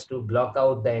 Just to block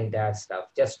out the entire stuff,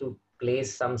 just to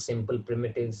place some simple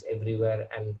primitives everywhere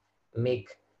and make,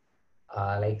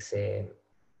 like say,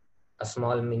 a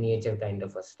small miniature kind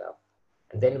of a stuff.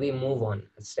 And then we move on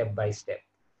step by step.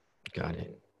 I Got it.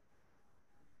 mean,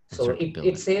 And so start to it build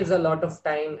it. saves a lot of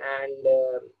time, and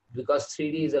because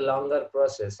 3D is a longer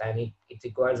process and it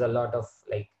requires a lot of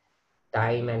like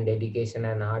time and dedication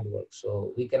and hard work.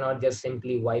 So we cannot just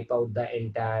simply wipe out the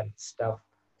entire stuff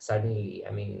suddenly.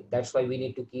 That's why we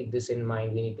need to keep this in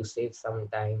mind. We need to save some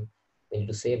time. We need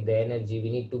to save the energy. We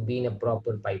need to be in a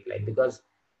proper pipeline, because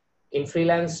in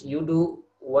freelance, you do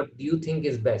what you think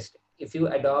is best. If you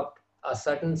adopt a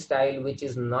certain style which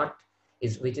is not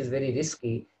is which is very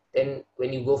risky, then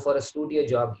when you go for a studio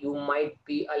job, you might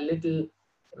be a little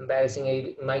embarrassing.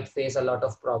 You might face a lot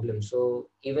of problems. So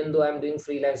even though I'm doing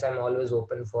freelance, I'm always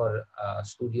open for a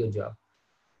studio job.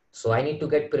 So I need to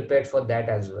get prepared for that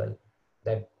as well.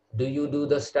 That do you do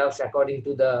the stuffs according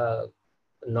to the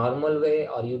normal way,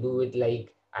 or you do it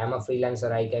like I'm a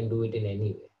freelancer, I can do it in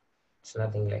any way. It's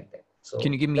nothing like that. Can So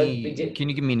you give the me, can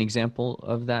you give me an example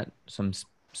of that?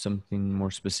 Something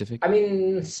more specific?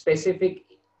 specific.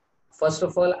 First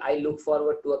of all, I look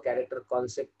forward to a character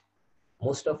concept.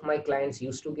 most of my clients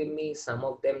used to give me, some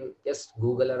of them just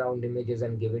Google around images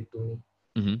and give it to me.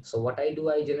 So what I do,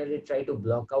 I generally try to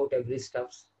block out every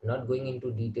stuff, not going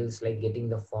into details like getting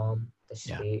the form, the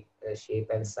shape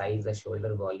and size, the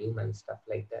shoulder volume and stuff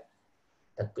like that,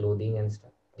 the clothing and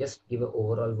stuff. Just give an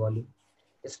overall volume,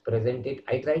 just present it.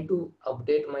 I try to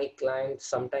update my clients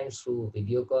sometimes through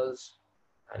video calls,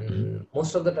 and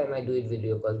most of the time I do it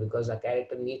video calls because a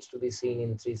character needs to be seen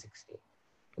in 360.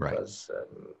 Right. Because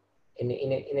in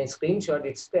a screenshot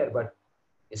it's there, but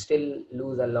you still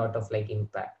lose a lot of like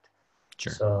impact.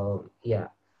 Sure. So yeah,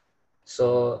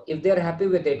 so if they're happy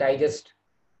with it, I just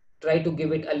try to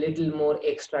give it a little more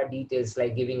extra details,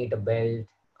 like giving it a belt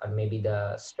or maybe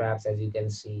the straps, as you can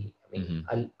see. I mean,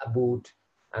 a boot.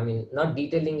 I mean, not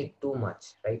detailing it too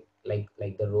much, right? Like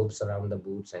the ropes around the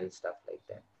boots and stuff like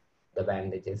that. The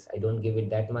bandages. I don't give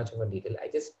it that much of a detail. I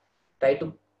just try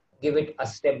to give it a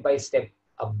step-by-step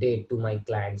update to my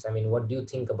clients. I mean, what do you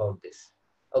think about this?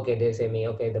 Okay, they say me,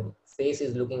 okay, the face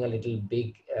is looking a little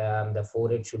big. The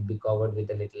forehead should be covered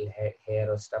with a little hair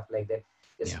or stuff like that.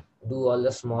 Just do all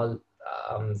the small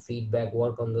feedback,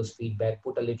 work on those feedback,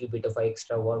 put a little bit of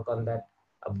extra work on that,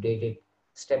 update it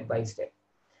step by step.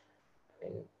 I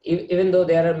mean, even though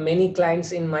there are many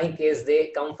clients, in my case,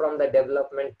 they come from the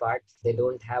development part. They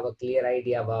don't have a clear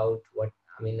idea about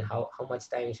how much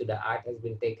time should the art has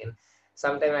been taken.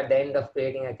 Sometime at the end of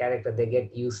creating a character, they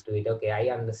get used to it. Okay, I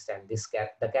understand this.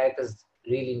 The characters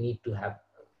really need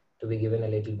to be given a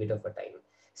little bit of a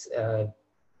time.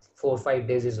 4 or 5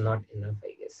 days is not enough,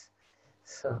 I guess.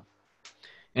 So.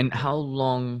 And how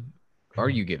long are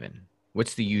you given?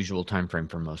 What's the usual time frame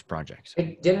for most projects?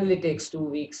 It generally takes 2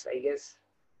 weeks, I guess.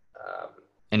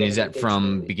 And is that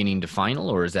from beginning to final,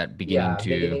 or is that beginning to...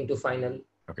 beginning to final.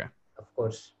 Okay. Of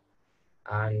course.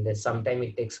 And sometimes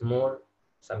it takes more,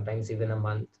 sometimes even a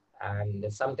month.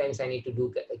 And sometimes I need to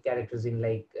do characters in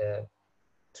like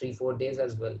 3-4 days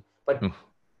as well. But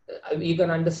you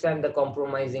can understand the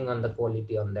compromising on the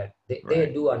quality on that.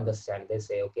 They do understand. They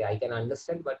say, okay, I can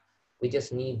understand, but we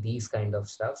just need these kind of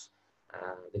stuffs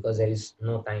because there is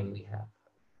no time we have.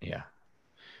 Yeah,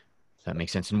 that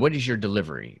makes sense. And what is your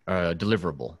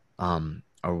deliverable?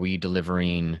 Are we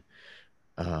delivering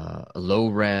low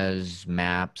res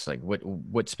maps? Like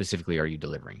what specifically are you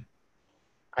delivering?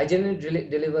 I generally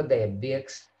deliver the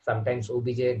FBX, sometimes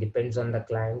OBJ, depends on the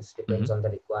clients, depends on the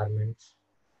requirements.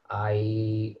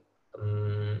 I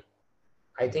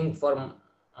think for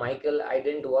Michael, I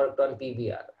didn't work on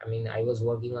PBR. I mean, I was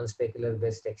working on specular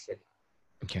based texturing.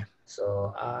 Okay.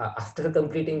 So after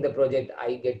completing the project,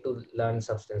 I get to learn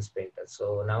Substance Painter.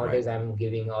 So nowadays I'm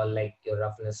giving all like your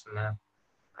roughness map,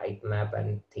 height map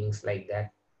and things like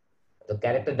that. The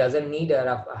character doesn't need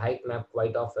a height map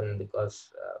quite often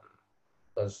because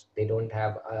they don't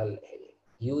have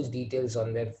huge details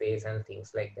on their face and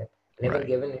things like that. Never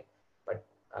given it, but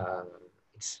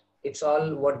it's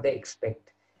all what they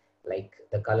expect, like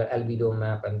the color albedo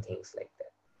map and things like that.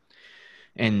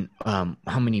 And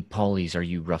how many polys are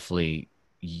you roughly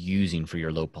using for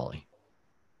your low poly?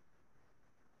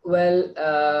 Well,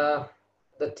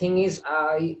 the thing is,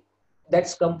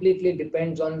 that's completely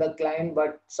depends on the client,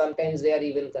 but sometimes they are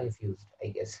even confused, I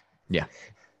guess. Yeah.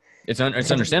 It's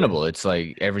understandable. It's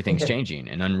like everything's changing,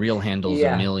 and Unreal handles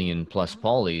 1 million plus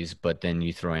polys, but then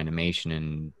you throw animation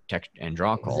and text and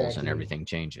draw calls and everything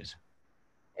changes.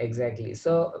 Exactly.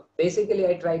 So basically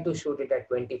I try to shoot it at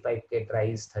 25K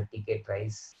tries, 30K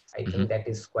tries. I think that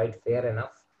is quite fair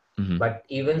enough. But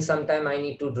even sometime I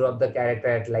need to drop the character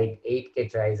at like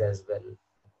 8K tries as well.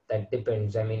 That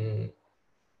depends. I mean,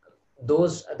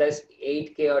 there's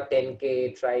 8K or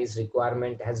 10K tries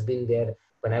requirement has been there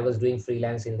when I was doing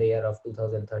freelance in the year of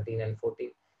 2013 and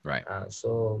 14. Right.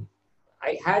 So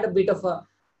I had a bit of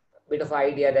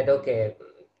idea that, okay,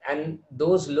 and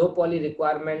those low poly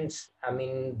requirements, I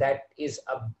mean, that is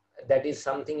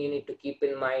something you need to keep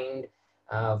in mind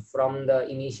from the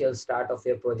initial start of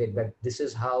your project, that this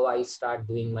is how I start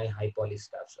doing my high poly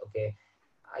stuff. Okay,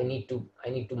 I need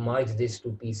to merge these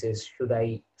two pieces. Should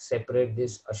I separate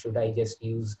this, or should I just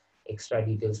use extra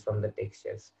details from the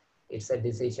textures? It's a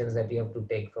decisions that you have to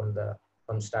take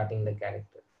from starting the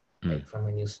character, like from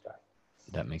when you start.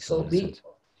 That makes a lot of sense.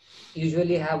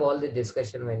 Usually have all the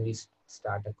discussion when we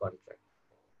start a contract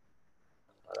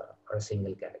or a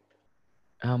single character.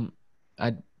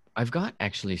 I've got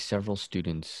actually several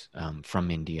students from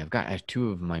India. I've got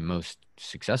 2 of my most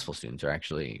successful students are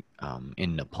actually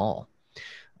in Nepal,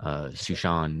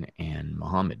 Sushan and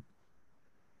Mohammed.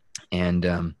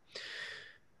 And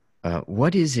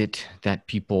what is it that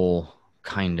people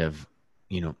kind of,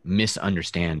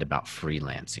 misunderstand about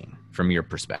freelancing from your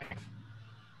perspective?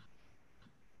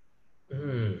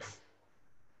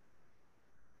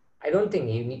 I don't think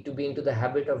you need to be into the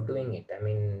habit of doing it. I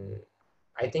mean,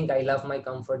 I think I love my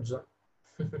comfort zone.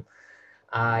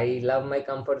 I love my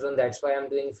comfort zone. That's why I'm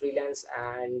doing freelance.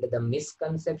 And the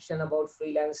misconception about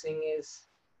freelancing is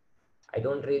I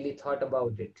don't really thought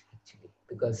about it actually,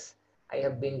 because I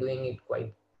have been doing it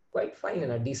quite fine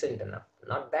and decent enough.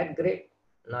 Not that great,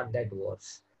 not that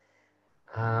worse.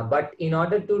 But in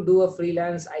order to do a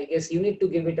freelance, I guess you need to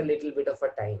give it a little bit of a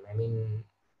time. I mean,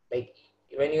 like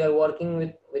when you are working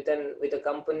with a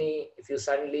company, if you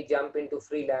suddenly jump into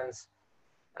freelance,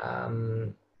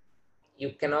 um,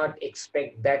 you cannot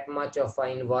expect that much of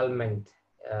an involvement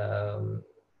um,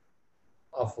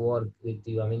 of work with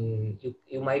you. I mean,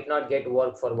 you might not get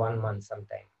work for 1 month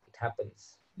sometime. It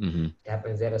happens. Mm-hmm. It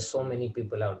happens. There are so many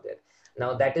people out there.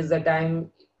 Now that is the time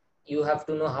you have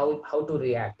to know how to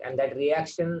react. And that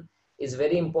reaction is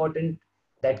very important.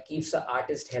 That keeps the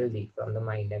artist healthy from the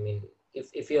mind. I mean,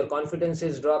 if your confidence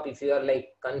is dropped, if you are like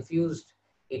confused,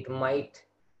 it might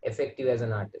affect you as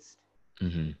an artist.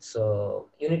 Mm-hmm. So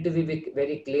you need to be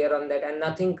very clear on that, and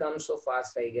nothing comes so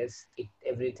fast. I guess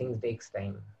everything takes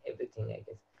time. Everything, I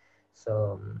guess.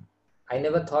 So I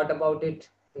never thought about it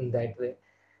in that way.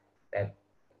 That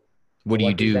What do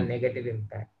you what is the do? negative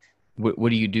impact? What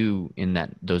do you do in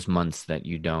those months that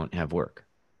you don't have work?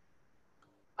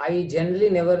 I generally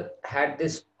never had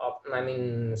this.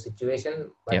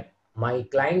 Situation, but Yep. my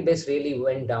client base really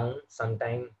went down.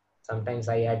 Sometimes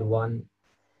I had one.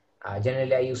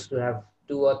 Generally, I used to have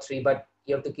 2 or 3, but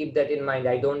you have to keep that in mind.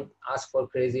 I don't ask for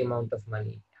crazy amount of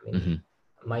money. I mean,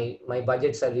 Mm-hmm. my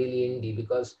budgets are really indie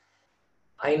because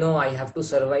I know I have to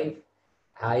survive.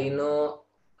 I know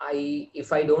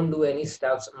if I don't do any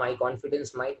stuff, my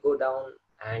confidence might go down,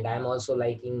 and I'm also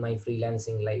liking my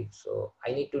freelancing life, so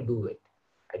I need to do it.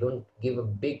 I don't give a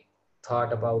big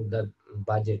thought about the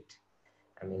budget.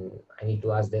 I mean, I need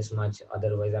to ask this much,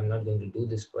 otherwise I'm not going to do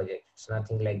this project. It's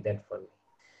nothing like that for me.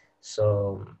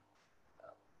 So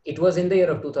it was in the year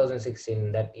of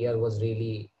 2016. That year was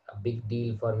really a big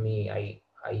deal for me. I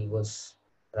was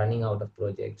running out of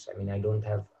projects. I mean, I don't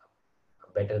have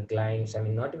better clients. I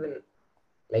mean, not even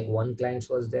like one client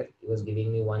was there. He was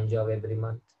giving me one job every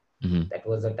month. Mm-hmm. That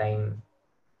was the time,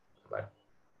 but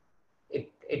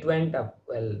it went up.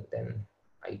 Well, then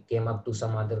I came up to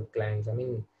some other clients. I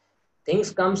mean,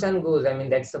 things comes and goes. I mean,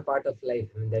 that's a part of life.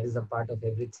 I mean, that is a part of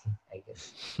everything, I guess.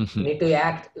 We need to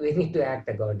act. We need to act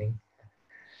according.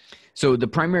 So the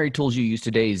primary tools you use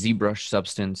today is ZBrush,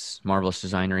 Substance, Marvelous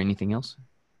Designer, anything else?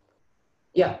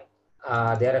 Yeah,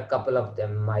 there are a couple of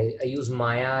them. I use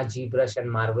Maya, ZBrush, and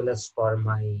Marvelous for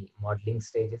my modeling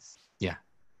stages. Yeah.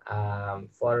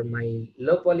 For my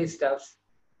low poly stuff,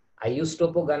 I use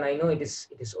Topogun. I know it is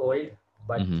old,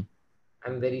 but Mm-hmm.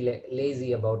 I'm very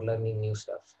lazy about learning new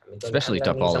stuff because Especially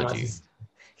I'm learning some topology.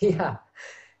 yeah,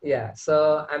 yeah.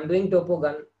 So I'm doing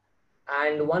Topogun.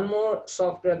 And one more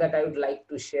software that I would like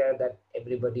to share that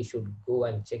everybody should go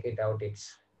and check it out.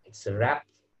 It's a Wrap.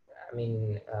 I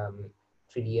mean,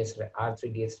 3ds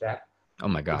R3ds Wrap. Oh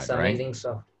my God! It's Right? amazing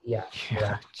soft. Yeah, Yeah.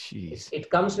 Wrap. Jeez.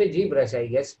 It comes with ZBrush, I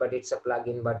guess, but it's a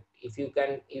plugin. But if you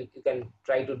can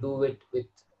try to do it with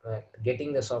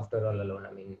getting the software all alone.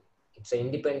 I mean, it's an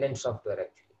independent software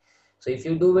actually. So if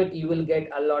you do it, you will get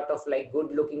a lot of like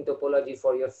good looking topology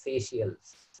for your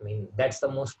facials. I mean, that's the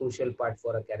most crucial part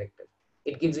for a character.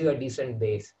 It gives you a decent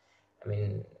base. I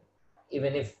mean,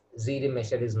 even if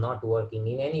Z-Remesher is not working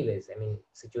in any ways, I mean,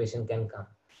 situation can come.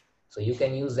 So you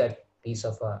can use that piece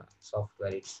of a software.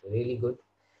 It's really good.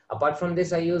 Apart from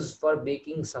this, I use for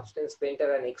baking Substance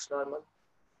Painter and Xnormal.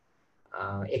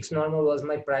 Xnormal was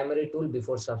my primary tool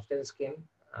before Substance came.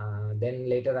 Then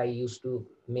later I used to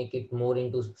make it more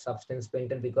into Substance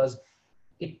Painter because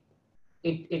it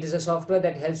it is a software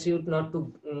that helps you not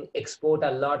to export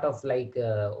a lot of like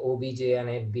OBJ and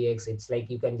FBX. It's like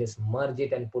you can just merge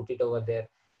it and put it over there.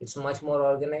 It's much more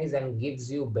organized and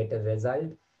gives you better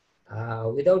result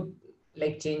without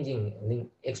like changing. I mean,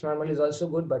 Xnormal is also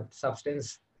good, but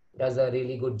Substance does a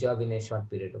really good job in a short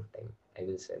period of time. I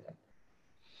will say that.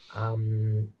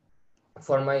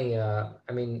 For my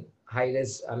high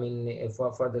res,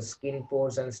 for the skin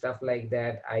pores and stuff like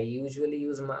that, I usually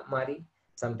use Mari.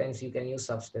 Sometimes you can use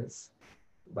Substance,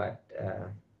 but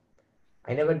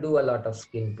I never do a lot of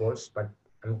skin pores, but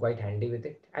I'm quite handy with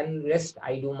it. And rest,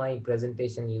 I do my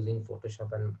presentation using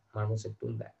Photoshop and Marmoset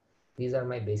Toolbag. These are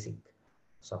my basic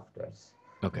softwares.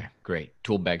 Okay, great.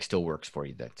 Toolbag still works for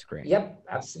you. That's great. Yep,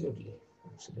 absolutely.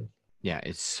 Yeah,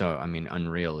 it's so. I mean,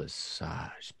 Unreal is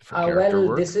for character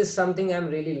work. This is something I'm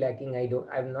really lacking.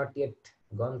 I've not yet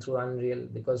gone through Unreal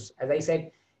because, as I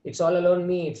said, it's all alone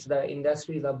me. It's the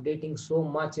industry is updating so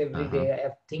much every day. I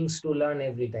have things to learn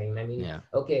every time. I mean,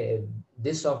 okay,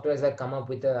 this software has come up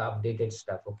with updated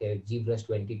stuff. Okay, GBrush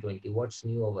 2020. What's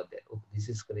new over there? Oh, this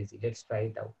is crazy. Let's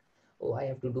try it out. Oh, I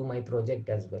have to do my project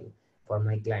as well for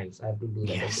my clients. I have to do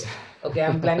that. Yes. Okay,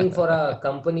 I'm planning for a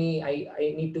company. I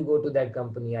need to go to that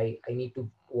company. I need to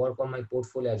work on my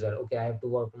portfolio as well. Okay, I have to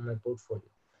work on my portfolio.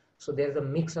 So there's a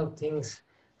mix of things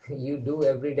you do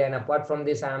every day. And apart from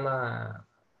this, I'm a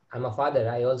father.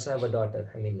 I also have a daughter.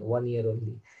 I mean, 1 year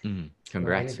only. Congrats. So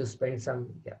I need to spend some,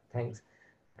 thanks.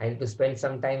 I need to spend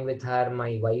some time with her,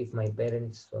 my wife, my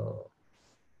parents. So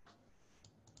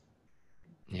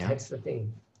that's the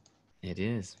thing. It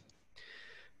is.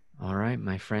 All right,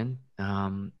 my friend.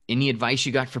 Any advice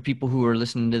you got for people who are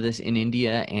listening to this in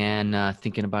India and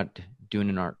thinking about doing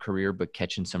an art career, but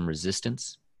catching some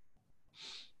resistance?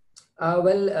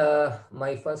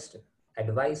 My first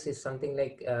advice is something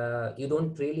like you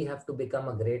don't really have to become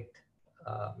a great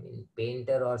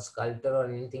painter or sculptor or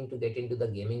anything to get into the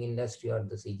gaming industry or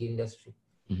the CG industry,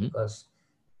 because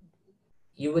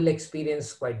you will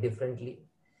experience quite differently.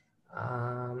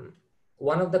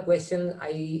 One of the questions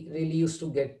I really used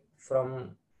to get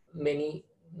from many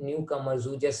newcomers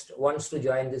who just wants to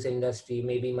join this industry,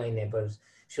 maybe my neighbors,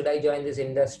 should I join this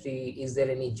industry? Is there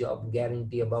any job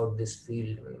guarantee about this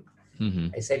field?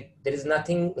 I said, there is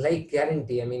nothing like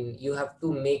guarantee. I mean, you have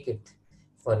to make it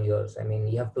for yours. I mean,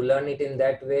 you have to learn it in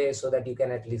that way so that you can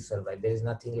at least survive. There is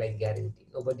nothing like guarantee.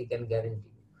 Nobody can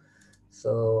guarantee.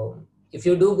 So if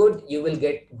you do good, you will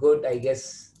get good. I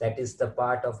guess that is the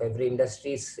part of every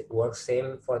industry. It works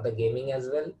same for the gaming as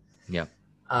well. Yeah.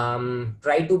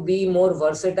 Try to be more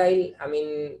versatile. I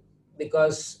mean,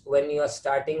 because when you are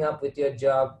starting up with your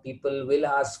job, people will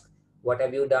ask, what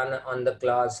have you done on the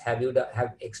class? Have you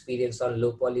have experience on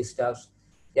low poly stuff?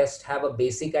 Just have a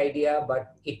basic idea,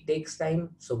 but it takes time.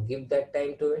 So give that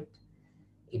time to it.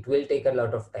 It will take a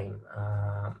lot of time.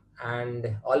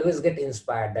 And always get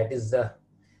inspired. That is the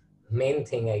main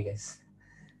thing, I guess.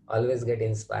 Always get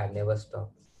inspired, never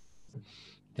stop.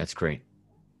 That's great.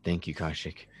 Thank you,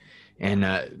 Kaushik. And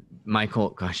Michael,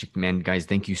 Kaushik, man, guys,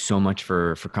 thank you so much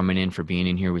for coming in, for being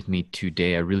in here with me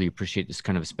today. I really appreciate this.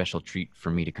 Kind of a special treat for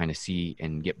me to kind of see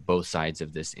and get both sides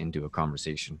of this into a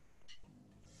conversation.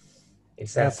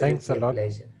 It's thanks a lot.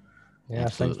 Pleasure. Yeah,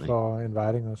 Absolutely. Thanks for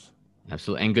inviting us.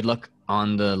 Absolutely. And good luck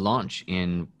on the launch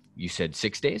in, you said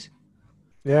 6 days?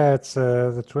 Yeah, it's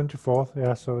the 24th.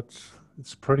 Yeah, so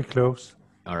it's pretty close.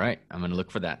 All right. I'm going to look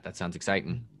for that. That sounds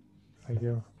exciting. Thank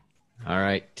you. All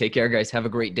right. Take care, guys. Have a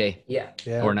great day. Yeah.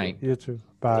 Or night. You too.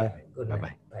 Bye. Yeah, good night.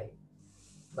 Bye-bye. Bye.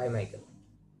 Bye, Michael.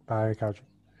 Bye, Kaushik.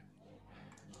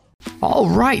 All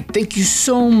right, thank you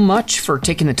so much for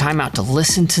taking the time out to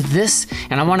listen to this.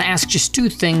 And I want to ask just 2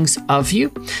 things of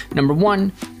you. Number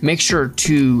 1, make sure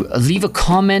to leave a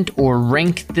comment or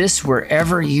rank this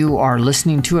wherever you are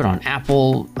listening to it on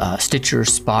Apple, Stitcher,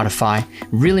 Spotify. It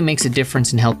really makes a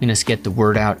difference in helping us get the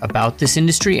word out about this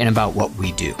industry and about what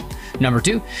we do. Number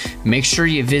 2, make sure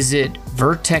you visit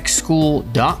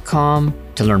vertexschool.com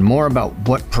to learn more about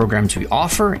what programs we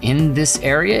offer in this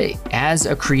area as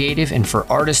a creative and for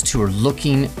artists who are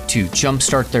looking to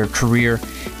jumpstart their career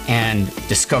and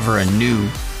discover a new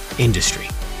industry.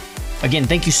 Again,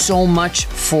 thank you so much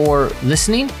for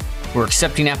listening. We're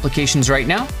accepting applications right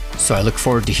now, so I look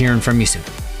forward to hearing from you soon.